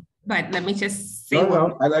wrong, but let me just say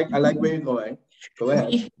No, I like where you're going. Go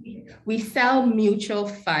ahead. We sell mutual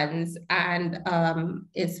funds, and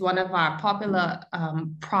it's one of our popular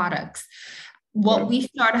products. What we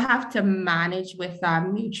sort of have to manage with our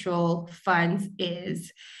mutual funds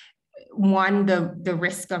is, one, the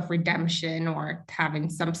risk of redemption or having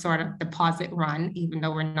some sort of deposit run, even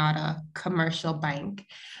though we're not a commercial bank.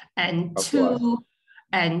 And two,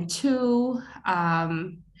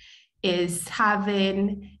 is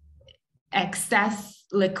having excess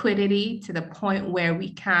liquidity to the point where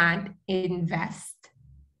we can't invest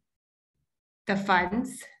the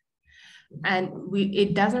funds. And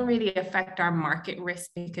it doesn't really affect our market risk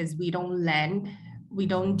because we don't lend. We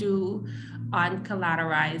don't do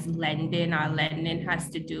uncollateralized lending. Our lending has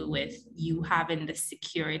to do with you having the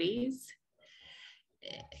securities.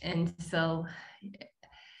 And so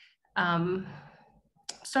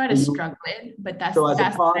sort of struggling, but that's so as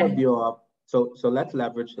a part of your, so let's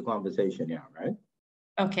leverage the conversation here, right?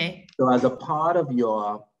 Okay. So as a part of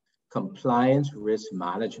your compliance risk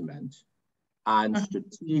management and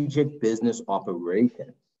strategic business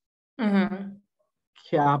operations,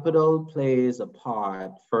 capital plays a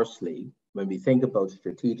part. Firstly, when we think about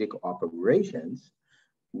strategic operations,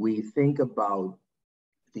 we think about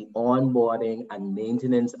the onboarding and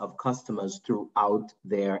maintenance of customers throughout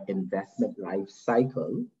their investment life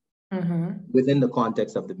cycle within the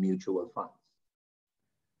context of the mutual funds.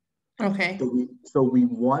 Okay. So we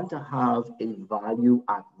want to have a value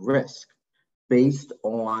at risk based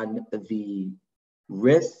on the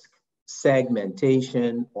risk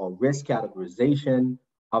segmentation or risk categorization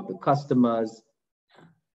of the customers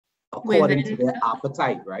according to their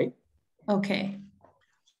appetite, right? Okay.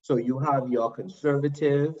 So you have your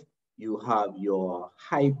conservative, you have your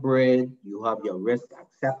hybrid, you have your risk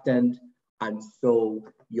acceptant, And so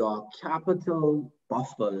your capital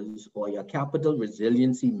buffers or your capital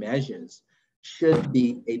resiliency measures should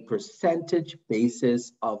be a percentage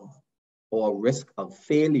basis of or risk of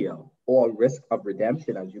failure or risk of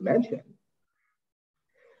redemption, as you mentioned,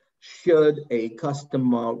 should a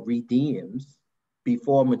customer redeems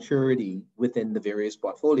before maturity within the various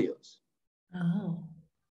portfolios. Oh.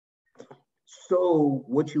 So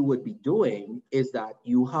what you would be doing is that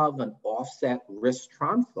you have an offset risk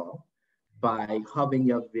transfer by having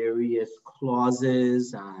your various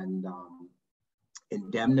clauses and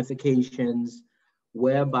indemnifications,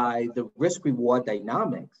 whereby the risk reward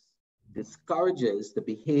dynamics discourages the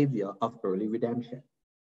behavior of early redemption.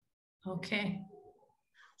 Okay.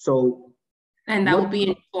 So, and that will be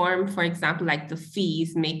informed, for example, like the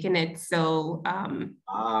fees, making it so.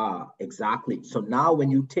 Exactly. So now when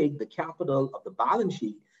you take the capital of the balance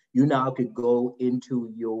sheet, you now could go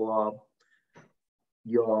into your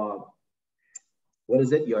your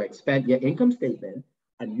income statement,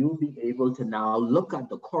 and you'll be able to now look at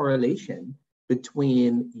the correlation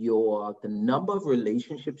between the number of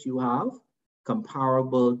relationships you have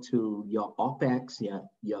comparable to your OPEX,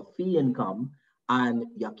 your fee income, and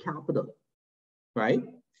your capital, right?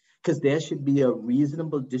 Because there should be a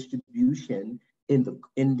reasonable distribution in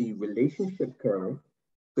the relationship curve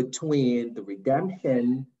between the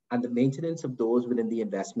redemption and the maintenance of those within the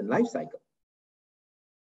investment life cycle.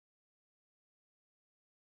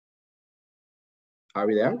 Are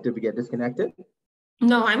we there? Did we get disconnected?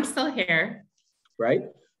 No, I'm still here. Right?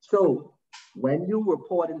 So when you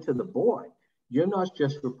report into the board, you're not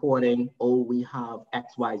just reporting, oh, we have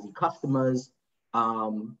XYZ customers,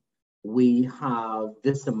 we have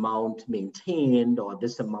this amount maintained, or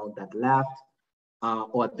this amount that left,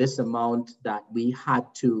 or this amount that we had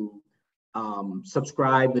to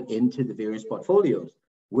subscribe into the various portfolios.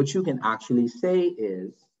 What you can actually say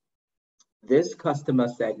is, this customer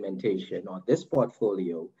segmentation or this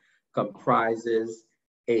portfolio comprises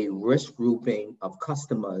a risk grouping of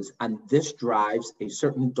customers, and this drives a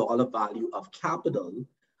certain dollar value of capital.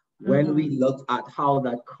 When we look at how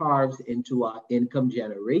that carves into our income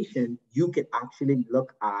generation, you can actually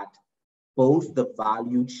look at both the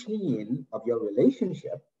value chain of your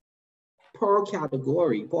relationship per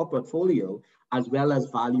category, per portfolio, as well as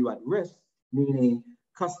value at risk, meaning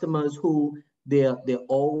customers who they're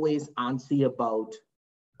always antsy about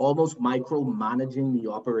almost micromanaging the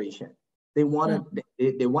operation. They want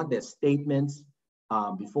they want their statements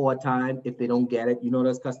before time. If they don't get it,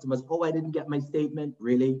 those customers, oh, I didn't get my statement.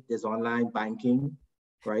 Really? There's online banking,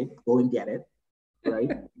 right? Go and get it,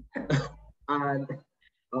 right? And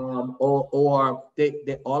or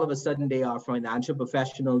they all of a sudden they are financial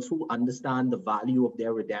professionals who understand the value of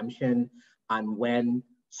their redemption, and when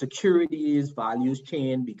securities values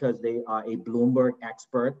change, because they are a Bloomberg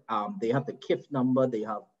expert, they have the KIF number, they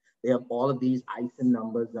have all of these ISIN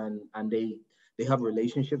numbers, and they have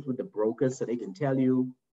relationships with the brokers, so they can tell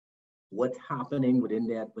you what's happening within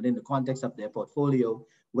the context of their portfolio,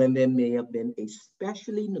 when there may have been a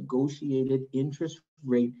specially negotiated interest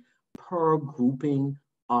rate per grouping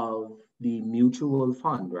of the mutual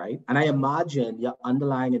fund, right? And I imagine your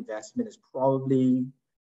underlying investment is probably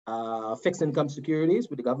fixed income securities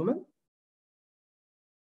with the government?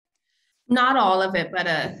 Not all of it, but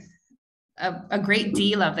a great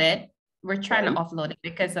deal of it. We're trying to offload it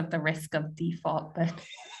because of the risk of default, but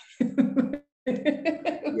yeah,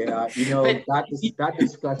 that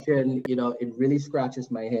discussion, it really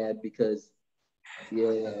scratches my head, because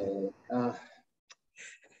we're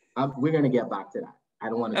gonna get back to that. I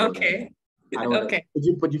don't want to go there. I don't want to.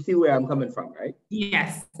 But you see where I'm coming from, right?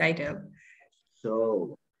 Yes, I do.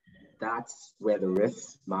 So that's where the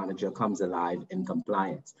risk manager comes alive in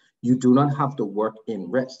compliance. You do not have to work in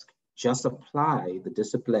risk. Just apply the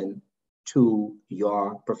discipline to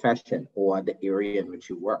your profession or the area in which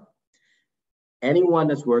you work. Anyone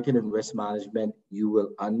that's working in risk management, you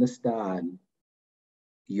will understand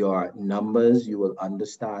your numbers, you will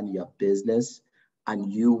understand your business,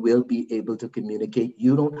 and you will be able to communicate.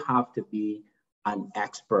 You don't have to be an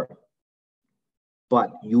expert,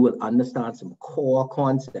 but you will understand some core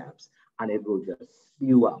concepts, and it will just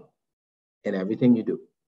spew out in everything you do.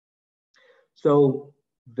 So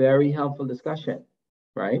very helpful discussion,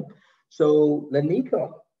 right? So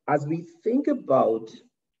Lanika, as we think about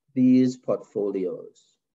these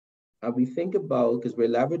portfolios, and we think about, because we're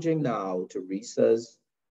leveraging now Teresa's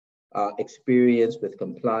experience with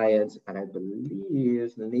compliance, and I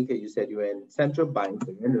believe, Lanika, you said you're in central bank,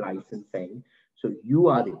 so you're in licensing, so you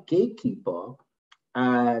are the gatekeeper.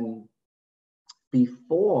 And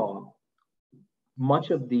before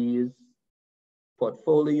much of these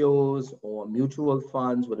portfolios or mutual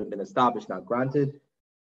funds would have been established. Now, granted,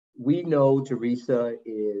 we know Teresa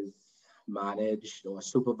is managed or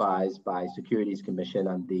supervised by Securities Commission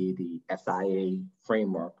under the SIA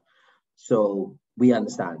framework. So we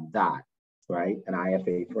understand that, right? And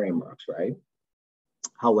IFA frameworks, right?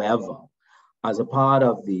 However, as a part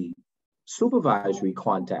of the supervisory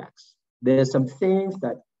context, there's some things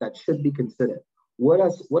that should be considered. What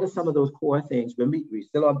are some of those core things? Remember, we're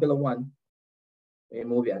still on Pillar 1. We ain't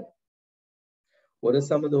move yet. What are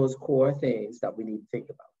some of those core things that we need to think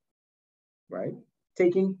about, right?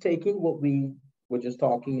 Taking what we were just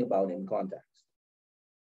talking about in context.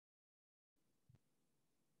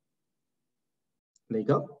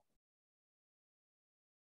 Nico?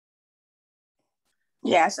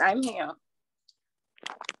 Yes, I'm here.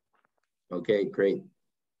 Okay, great.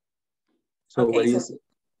 So okay, what do you so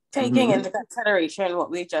taking into consideration what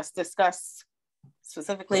we just discussed,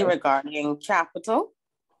 specifically regarding capital.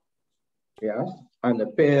 Yes, and the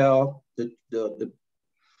pair,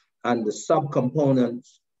 and the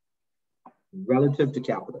subcomponents relative to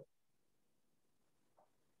capital.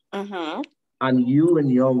 And you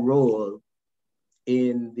and your role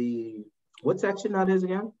in the, what section that is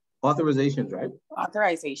again? Authorizations, right?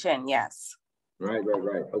 Authorization, yes. Right.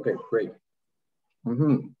 Okay, great.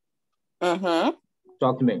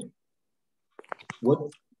 Talk to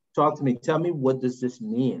me. Tell me, what does this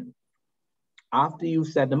mean? After you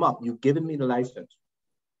set them up, you've given me the license.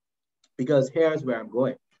 Because here's where I'm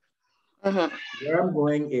going. Where I'm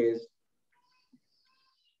going is,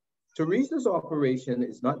 Teresa's operation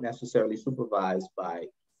is not necessarily supervised by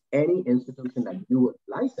any institution that you would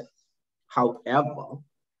license. However,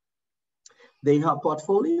 they have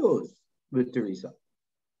portfolios with Teresa.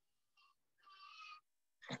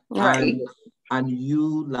 Right. And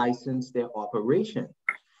you license their operation.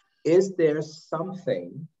 Is there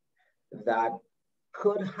something that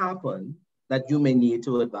could happen that you may need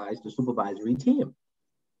to advise the supervisory team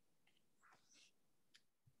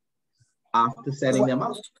after setting them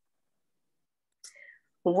up?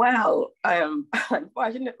 Well,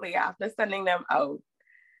 unfortunately, after sending them out,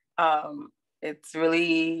 it's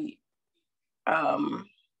really,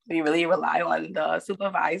 we really rely on the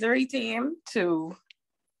supervisory team to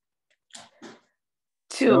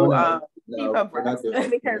keep abreast.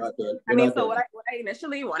 Because I mean, so what I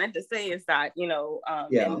initially wanted to say is that, in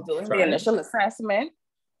doing the initial assessment,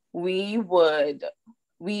 we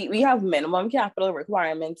have minimum capital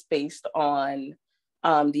requirements based on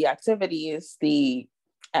the activities the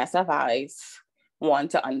SFIs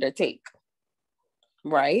want to undertake,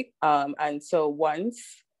 right? And so once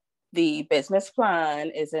the business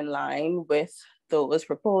plan is in line with those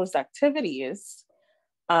proposed activities,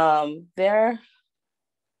 there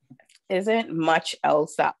isn't much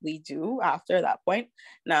else that we do after that point.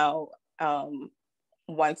 Now,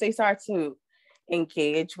 once they start to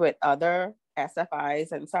engage with other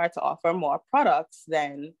SFIs and start to offer more products,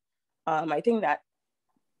 then I think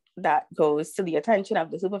that goes to the attention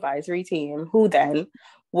of the supervisory team, who then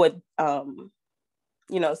would,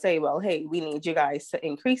 say, well, hey, we need you guys to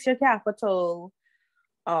increase your capital,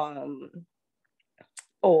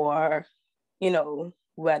 or,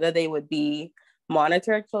 whether they would be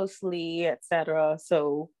monitored closely, etc.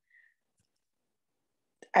 So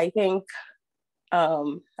I think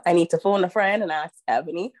I need to phone a friend and ask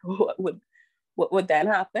Ebony what would then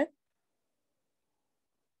happen.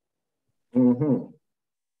 Hi,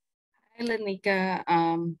 Lanika.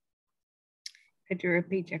 Could you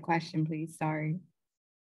repeat your question, please? Sorry.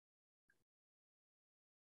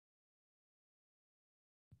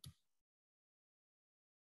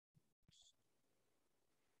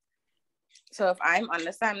 So if I'm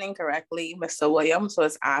understanding correctly, Mr. Williams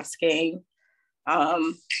was asking,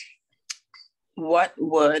 what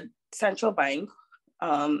would central bank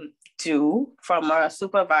do from a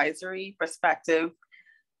supervisory perspective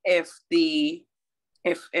if a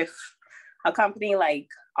company like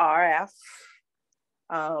RF,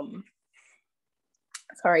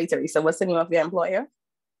 sorry, Teresa, what's the name of your employer?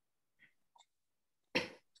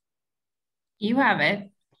 You have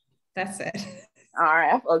it. That's it.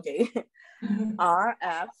 RF, okay.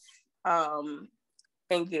 RF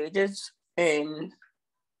engages in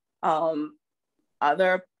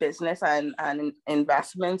other business and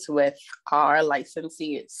investments with our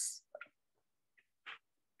licensees.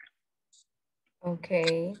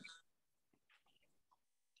 Okay.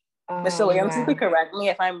 Mr. Williams, you could correct me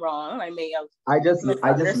if I'm wrong. I may have I just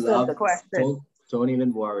love the question. Don't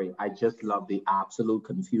even worry. I just love the absolute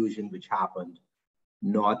confusion which happened.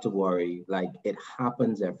 Not to worry, like it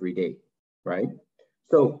happens every day, right?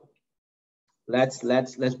 So let's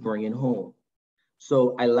bring it home.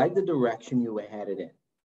 So I like the direction you were headed in.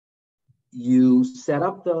 You set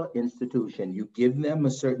up the institution, you give them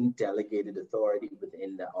a certain delegated authority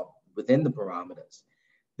within the parameters.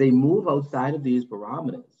 They move outside of these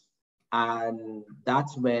parameters, and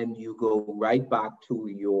that's when you go right back to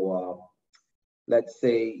your, let's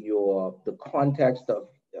say, the context of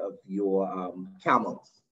your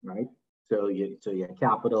camels, right? So your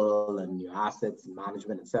capital and your assets and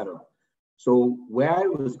management, etc. So where I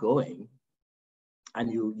was going, and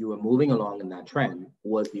you were moving along in that trend,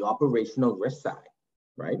 was the operational risk side,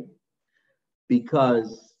 right?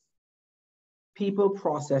 Because people,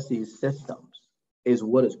 processes, systems is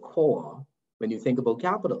what is core when you think about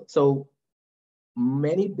capital. So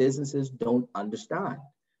many businesses don't understand.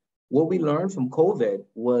 What we learned from COVID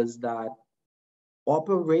was that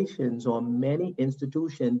operations or many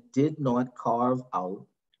institutions did not carve out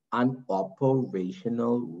an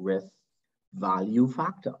operational risk value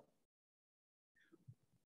factor.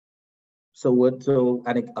 So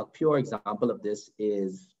a pure example of this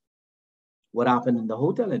is what happened in the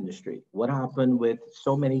hotel industry. What happened with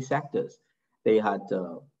so many sectors? They had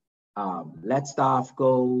to let staff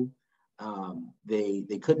go.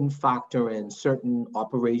 They couldn't factor in certain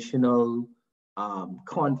operational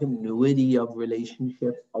continuity of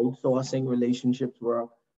relationships. Outsourcing relationships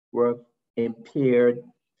were impaired,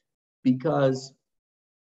 because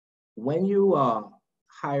when you are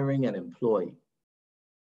hiring an employee,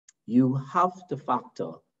 you have to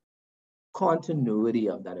factor continuity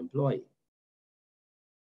of that employee.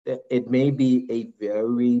 It may be a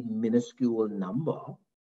very minuscule number,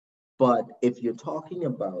 but if you're talking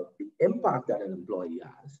about the impact that an employee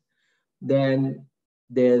has, then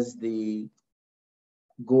there's the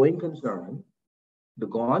going concern, the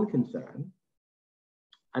gone concern,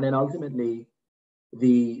 and then ultimately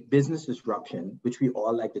the business disruption, which we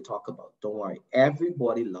all like to talk about. Don't worry,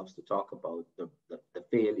 everybody loves to talk about the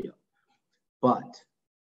failure, but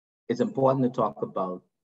it's important to talk about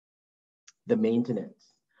the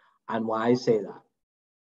maintenance. And why I say that,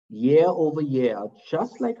 year over year,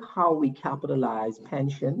 just like how we capitalize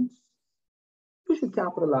pensions, you should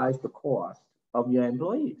capitalize the cost of your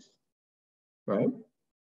employees, right?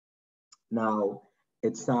 Now,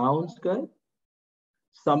 it sounds good.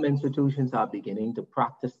 Some institutions are beginning to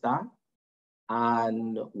practice that.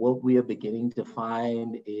 And what we are beginning to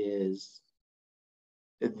find is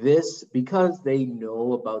this, because they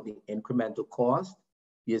know about the incremental cost,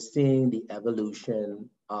 you're seeing the evolution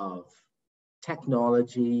of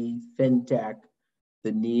technology, fintech,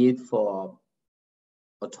 the need for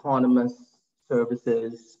autonomous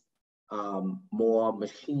services, more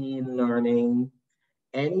machine learning,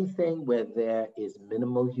 anything where there is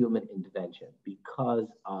minimal human intervention because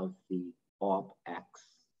of the OpEx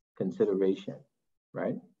consideration,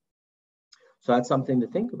 right? So that's something to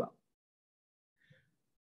think about.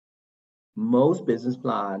 Most business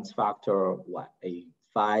plans factor what, a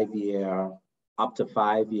 5-year, up to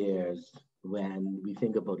 5 years when we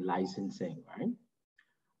think about licensing, right?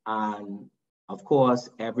 And of course,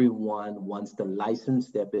 everyone wants to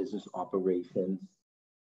license their business operations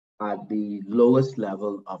at the lowest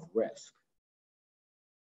level of risk.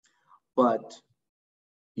 But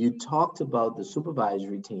you talked about the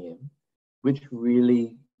supervisory team, which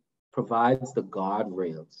really provides the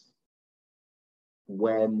guardrails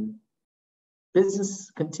when business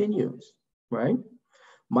continues, right?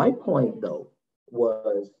 My point though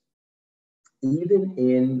was,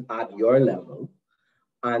 even at your level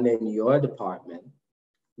and in your department,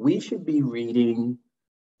 we should be reading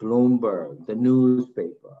Bloomberg, the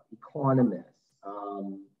newspaper, Economist,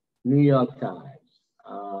 New York Times,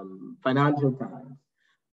 Financial Times,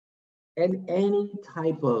 and any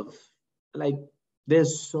type of, like,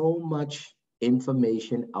 there's so much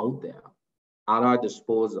information out there at our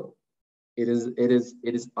disposal. It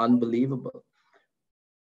is unbelievable.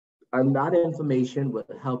 And that information will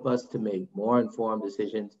help us to make more informed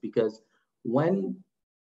decisions, because when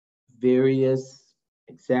various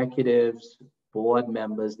executives, board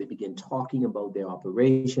members, they begin talking about their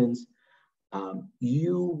operations,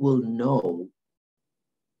 you will know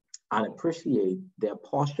and appreciate their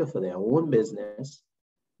posture for their own business,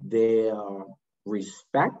 their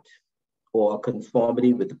respect or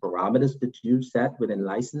conformity with the parameters that you set within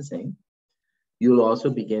licensing. You'll also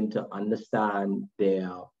begin to understand their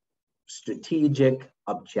strategic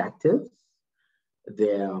objectives,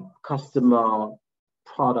 their customer,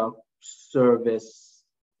 product, service,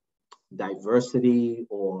 diversity,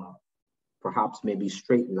 or perhaps maybe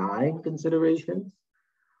straight line considerations.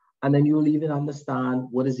 And then you'll even understand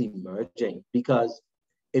what is emerging. Because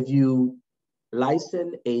if you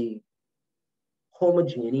license a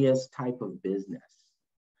homogeneous type of business,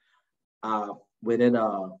 within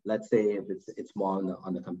a, let's say if it's more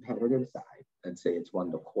on the competitive side, let's say it's one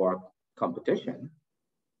of the core competition,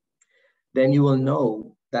 then you will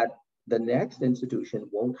know that the next institution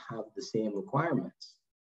won't have the same requirements.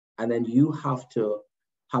 And then you have to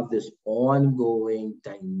have this ongoing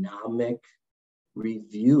dynamic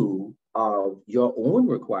review of your own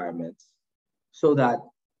requirements so that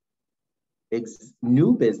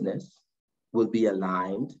new business will be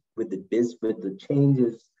aligned with the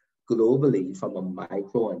changes globally from a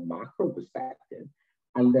micro and macro perspective.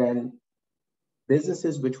 And then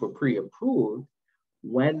businesses which were pre-approved,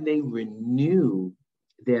 when they renew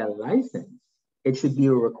their license, it should be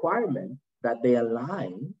a requirement that they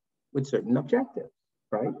align with certain objectives,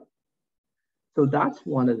 right? So that's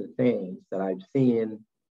one of the things that I've seen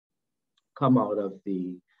come out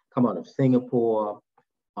of Singapore,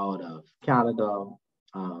 out of Canada.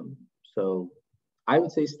 So I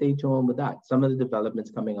would say stay tuned with that. Some of the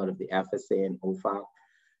developments coming out of the FSA and OFAC,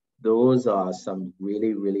 those are some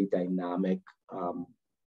really, really dynamic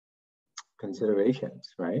considerations,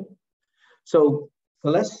 right? So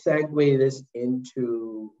let's segue this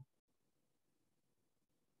into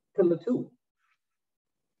Pillar 2.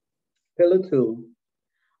 Pillar 2,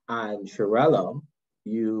 and Sharella,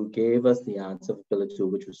 you gave us the answer for Pillar 2,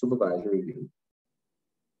 which was supervisory review.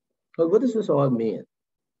 But what does this all mean?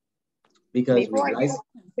 Because before you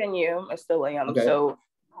continue, Mr. Williams, okay. So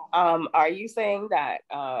are you saying that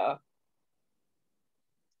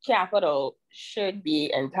capital should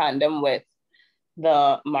be in tandem with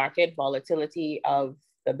the market volatility of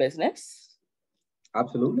the business?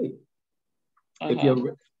 Absolutely.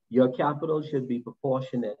 If your capital should be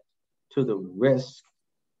proportionate to the risk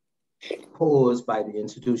posed by the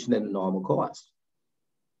institution in the normal course.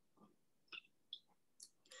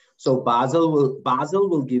 So Basel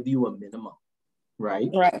will give you a minimum, right?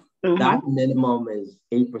 Right. Mm-hmm. That minimum is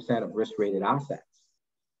 8% of risk-rated assets.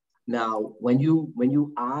 Now, when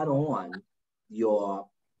you add on your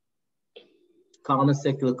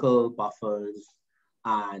countercyclical buffers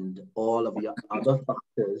and all of your other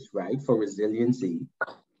factors, right, for resiliency,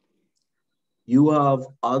 you have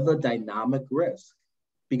other dynamic risk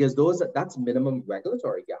because that's minimum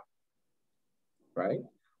regulatory capital, right?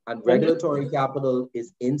 And regulatory capital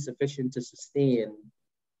is insufficient to sustain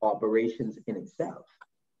operations in itself.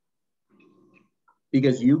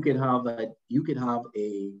 Because you could have a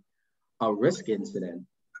risk incident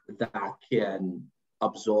that can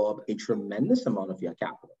absorb a tremendous amount of your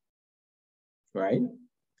capital, right?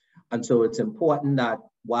 And so it's important that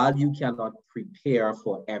while you cannot prepare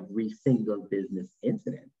for every single business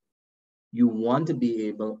incident, you want to be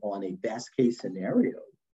able, on a best case scenario,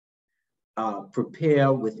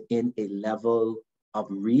 prepare within a level of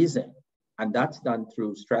reason. And that's done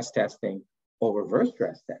through stress testing or reverse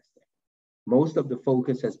stress testing. Most of the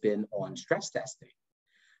focus has been on stress testing.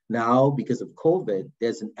 Now, because of COVID,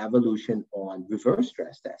 there's an evolution on reverse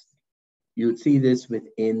stress testing. You would see this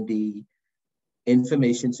within the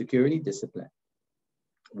information security discipline,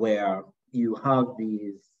 where you have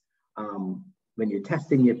these, when you're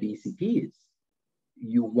testing your BCPs,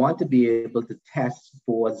 you want to be able to test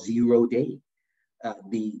for 0 day,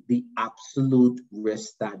 the absolute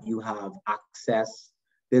risk that you have access.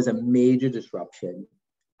 There's a major disruption,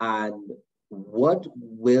 and what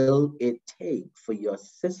will it take for your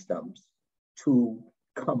systems to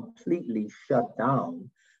completely shut down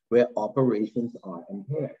where operations are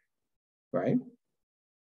impaired, right?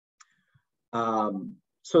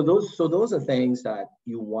 So those are things that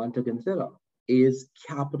you want to consider. Is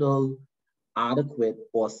capital adequate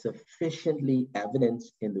or sufficiently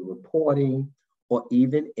evidenced in the reporting or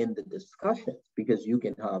even in the discussions? Because you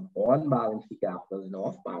can have on-balance sheet capital and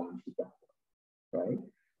off-balance sheet capital, right?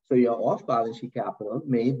 So your off-balance sheet capital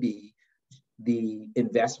may be the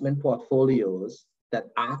investment portfolios that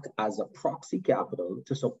act as a proxy capital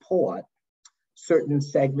to support certain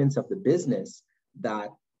segments of the business that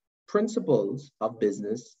principals of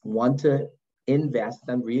business want to invest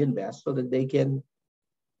and reinvest so that they can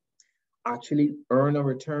actually earn a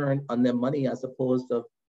return on their money as opposed to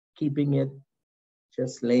keeping it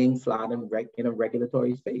just laying flat in a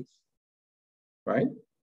regulatory space, right?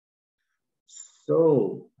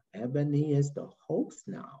 So Ebony is the host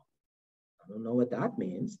now. I don't know what that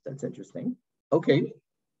means. That's interesting. Okay.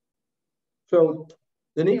 So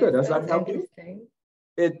Danica, does that help you?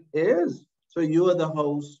 It is. So you are the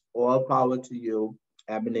host. All power to you.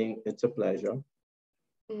 Ebony, it's a pleasure.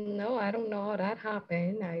 No, I don't know how that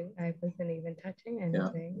happened. I wasn't even touching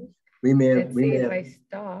anything. Yeah. We may have I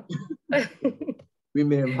stopped. we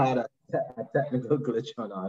may have had a technical glitch on our